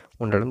అనేది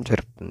ఉండడం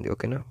జరుగుతుంది.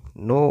 ఓకేనా.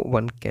 No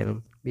one can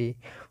be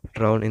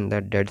drown in the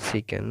Dead Sea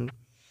can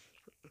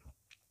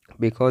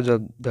because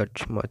of that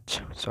much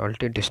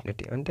salty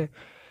డెస్టినిటీ. అంటే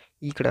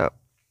ఇక్కడ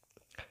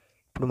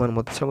ఇప్పుడు మన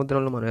మొత్తం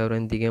సముద్రంలో మనం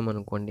ఎవరైనా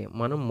దిగామనుకోండి,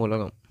 మనం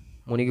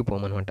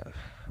మునిగిపోమన్నమాట,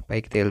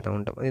 పైకి తేలుతూ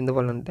ఉంటాం.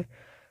 ఎందువల్లంటే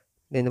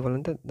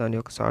దాని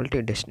యొక్క సాల్టీ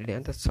డెస్టినిటీ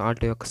అంటే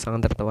సాల్ట్ యొక్క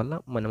సాంద్రత వల్ల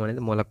మనం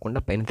అనేది మొలగకుండా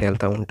పైన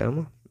తేలుతూ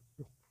ఉంటాము.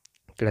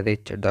 ఇక్కడ అదే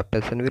ఇచ్చాడు, the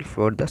person will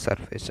float the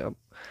surface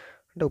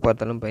అంటే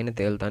ఉపరితలం పైన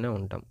తేలుతూనే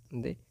ఉంటాం.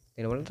 ఇది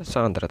దీనివల్ల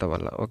సాంద్రత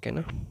వల్ల.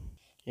 ఓకేనా.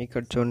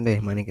 ఇక్కడ చూడండి,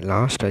 మనకి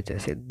లాస్ట్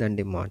వచ్చేసి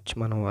దండి మార్చ్.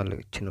 మన వాళ్ళు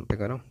ఇచ్చిన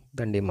ప్రకారం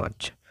దండి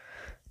మార్చ్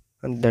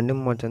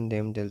అంటే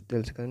ఏం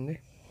తెలుసు కదండి,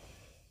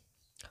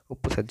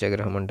 ఉప్పు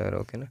సత్యాగ్రహం అంటారు.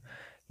 ఓకేనా.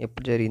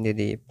 ఎప్పుడు జరిగింది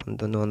ఇది?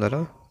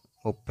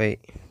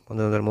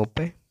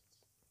 1930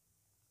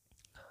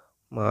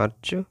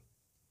 మార్చి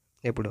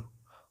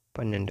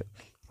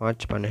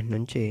 12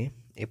 నుంచి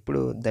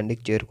ఎప్పుడు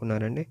దండికి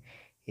చేరుకున్నారండి?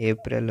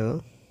 ఏప్రిల్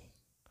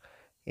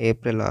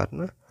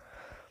 6న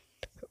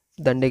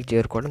దండికి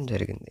చేరుకోవడం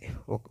జరిగింది.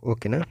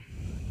 ఓకేనా.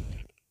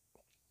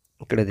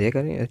 ఇక్కడ అదే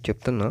కానీ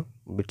చెప్తున్నా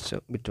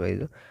బిట్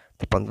వైజ్.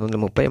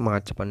 1930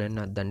 మార్చి 12న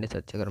దండి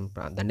సత్యాగ్రహం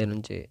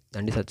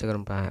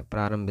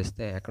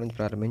ప్రారంభిస్తే ఎక్కడి నుంచి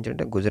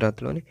ప్రారంభించారంటే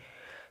గుజరాత్లోని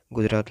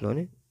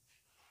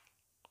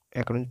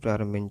ఎక్కడి నుంచి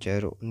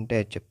ప్రారంభించారు అంటే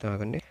చెప్తాను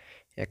కండి.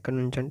 ఎక్కడి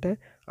నుంచి అంటే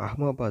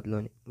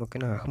అహ్మదాబాద్లోని.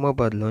 ఓకేనా.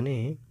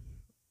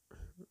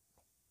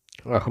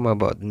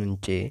 అహ్మదాబాద్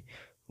నుంచి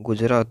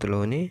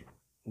గుజరాత్లోని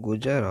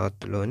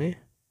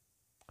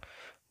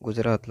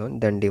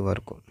దండి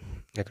వరకు,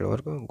 ఎక్కడి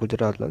వరకు?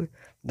 గుజరాత్లోని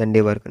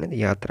దండి వరకు అనేది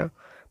యాత్ర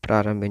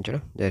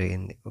ప్రారంభించడం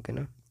జరిగింది.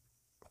 ఓకేనా.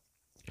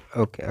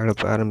 ఓకే. అక్కడ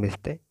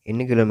ప్రారంభిస్తే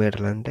ఎన్ని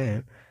కిలోమీటర్లు అంటే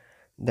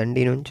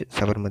దండి నుంచి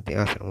సబర్మతి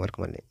ఆశ్రమం వరకు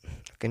మళ్ళీ.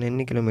 ఓకేనా,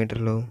 ఎన్ని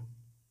కిలోమీటర్లు?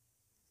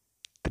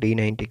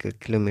 390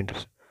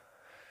 కిలోమీటర్స్.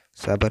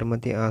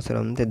 సబర్మతి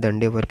ఆశ్రమం నుంచి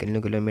దండి వరకు ఎన్ని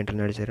కిలోమీటర్లు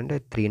నడిచారంటే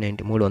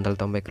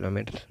 390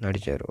 కిలోమీటర్స్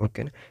నడిచారు.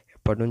 ఓకేనా,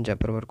 ఎప్పటి నుంచి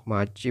ఎప్పటి వరకు?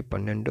 మార్చి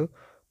 12,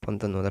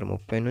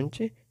 1930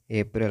 నుంచి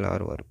ఏప్రిల్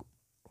 6 వరకు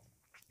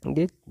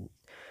ఇది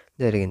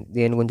జరిగింది.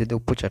 దేని గురించి?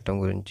 ఉప్పు చట్టం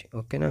గురించి.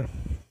 ఓకేనా,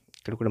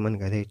 ఇక్కడ కూడా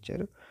మనకి అదే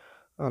ఇచ్చారు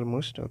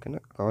ఆల్మోస్ట్. ఓకేనా,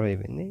 కవర్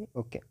అయిపోయింది.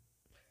 ఓకే,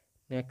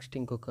 నెక్స్ట్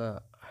ఇంకొక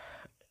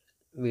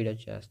వీడియో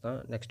చేస్తాం.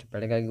 నెక్స్ట్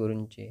పెడగాగి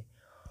గురించి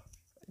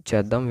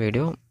చేద్దాం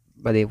వీడియో.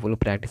 అది ఫుల్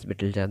ప్రాక్టీస్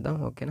బిట్లు చేద్దాం.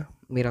 ఓకేనా,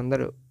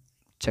 మీరందరూ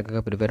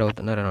చక్కగా ప్రిపేర్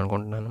అవుతున్నారని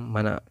అనుకుంటున్నాను.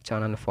 మన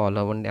ఛానల్ని ఫాలో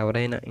అవ్వండి.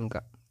 ఎవరైనా ఇంకా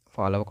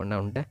ఫాలో అవ్వకుండా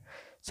ఉంటే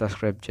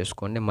సబ్స్క్రైబ్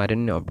చేసుకోండి.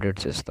 మరిన్ని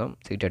అప్డేట్స్ ఇస్తాం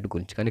సీటెట్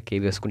గురించి కానీ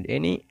కేవీఎస్ గురించి,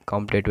 ఎనీ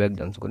కాంపిటేటివ్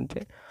ఎగ్జామ్స్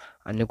గురించి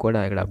అన్నీ కూడా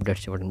ఇక్కడ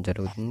అప్డేట్స్ ఇవ్వడం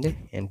జరుగుతుంది.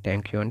 అండ్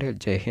థ్యాంక్ యూ అండి.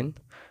 జై హింద్.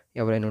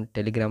 ఎవరైనా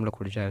టెలిగ్రామ్లో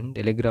కూడా జాయిన్,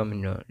 టెలిగ్రామ్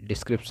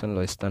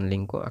డిస్క్రిప్షన్లో ఇస్తాను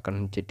లింకు. అక్కడ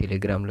నుంచి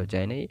టెలిగ్రామ్లో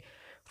జాయిన్ అయ్యి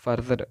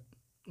ఫర్దర్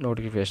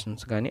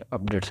నోటిఫికేషన్స్ కానీ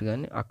అప్డేట్స్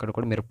కానీ అక్కడ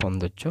కూడా మీరు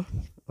పొందొచ్చు.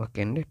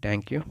 ఓకే అండి,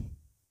 థ్యాంక్ యూ.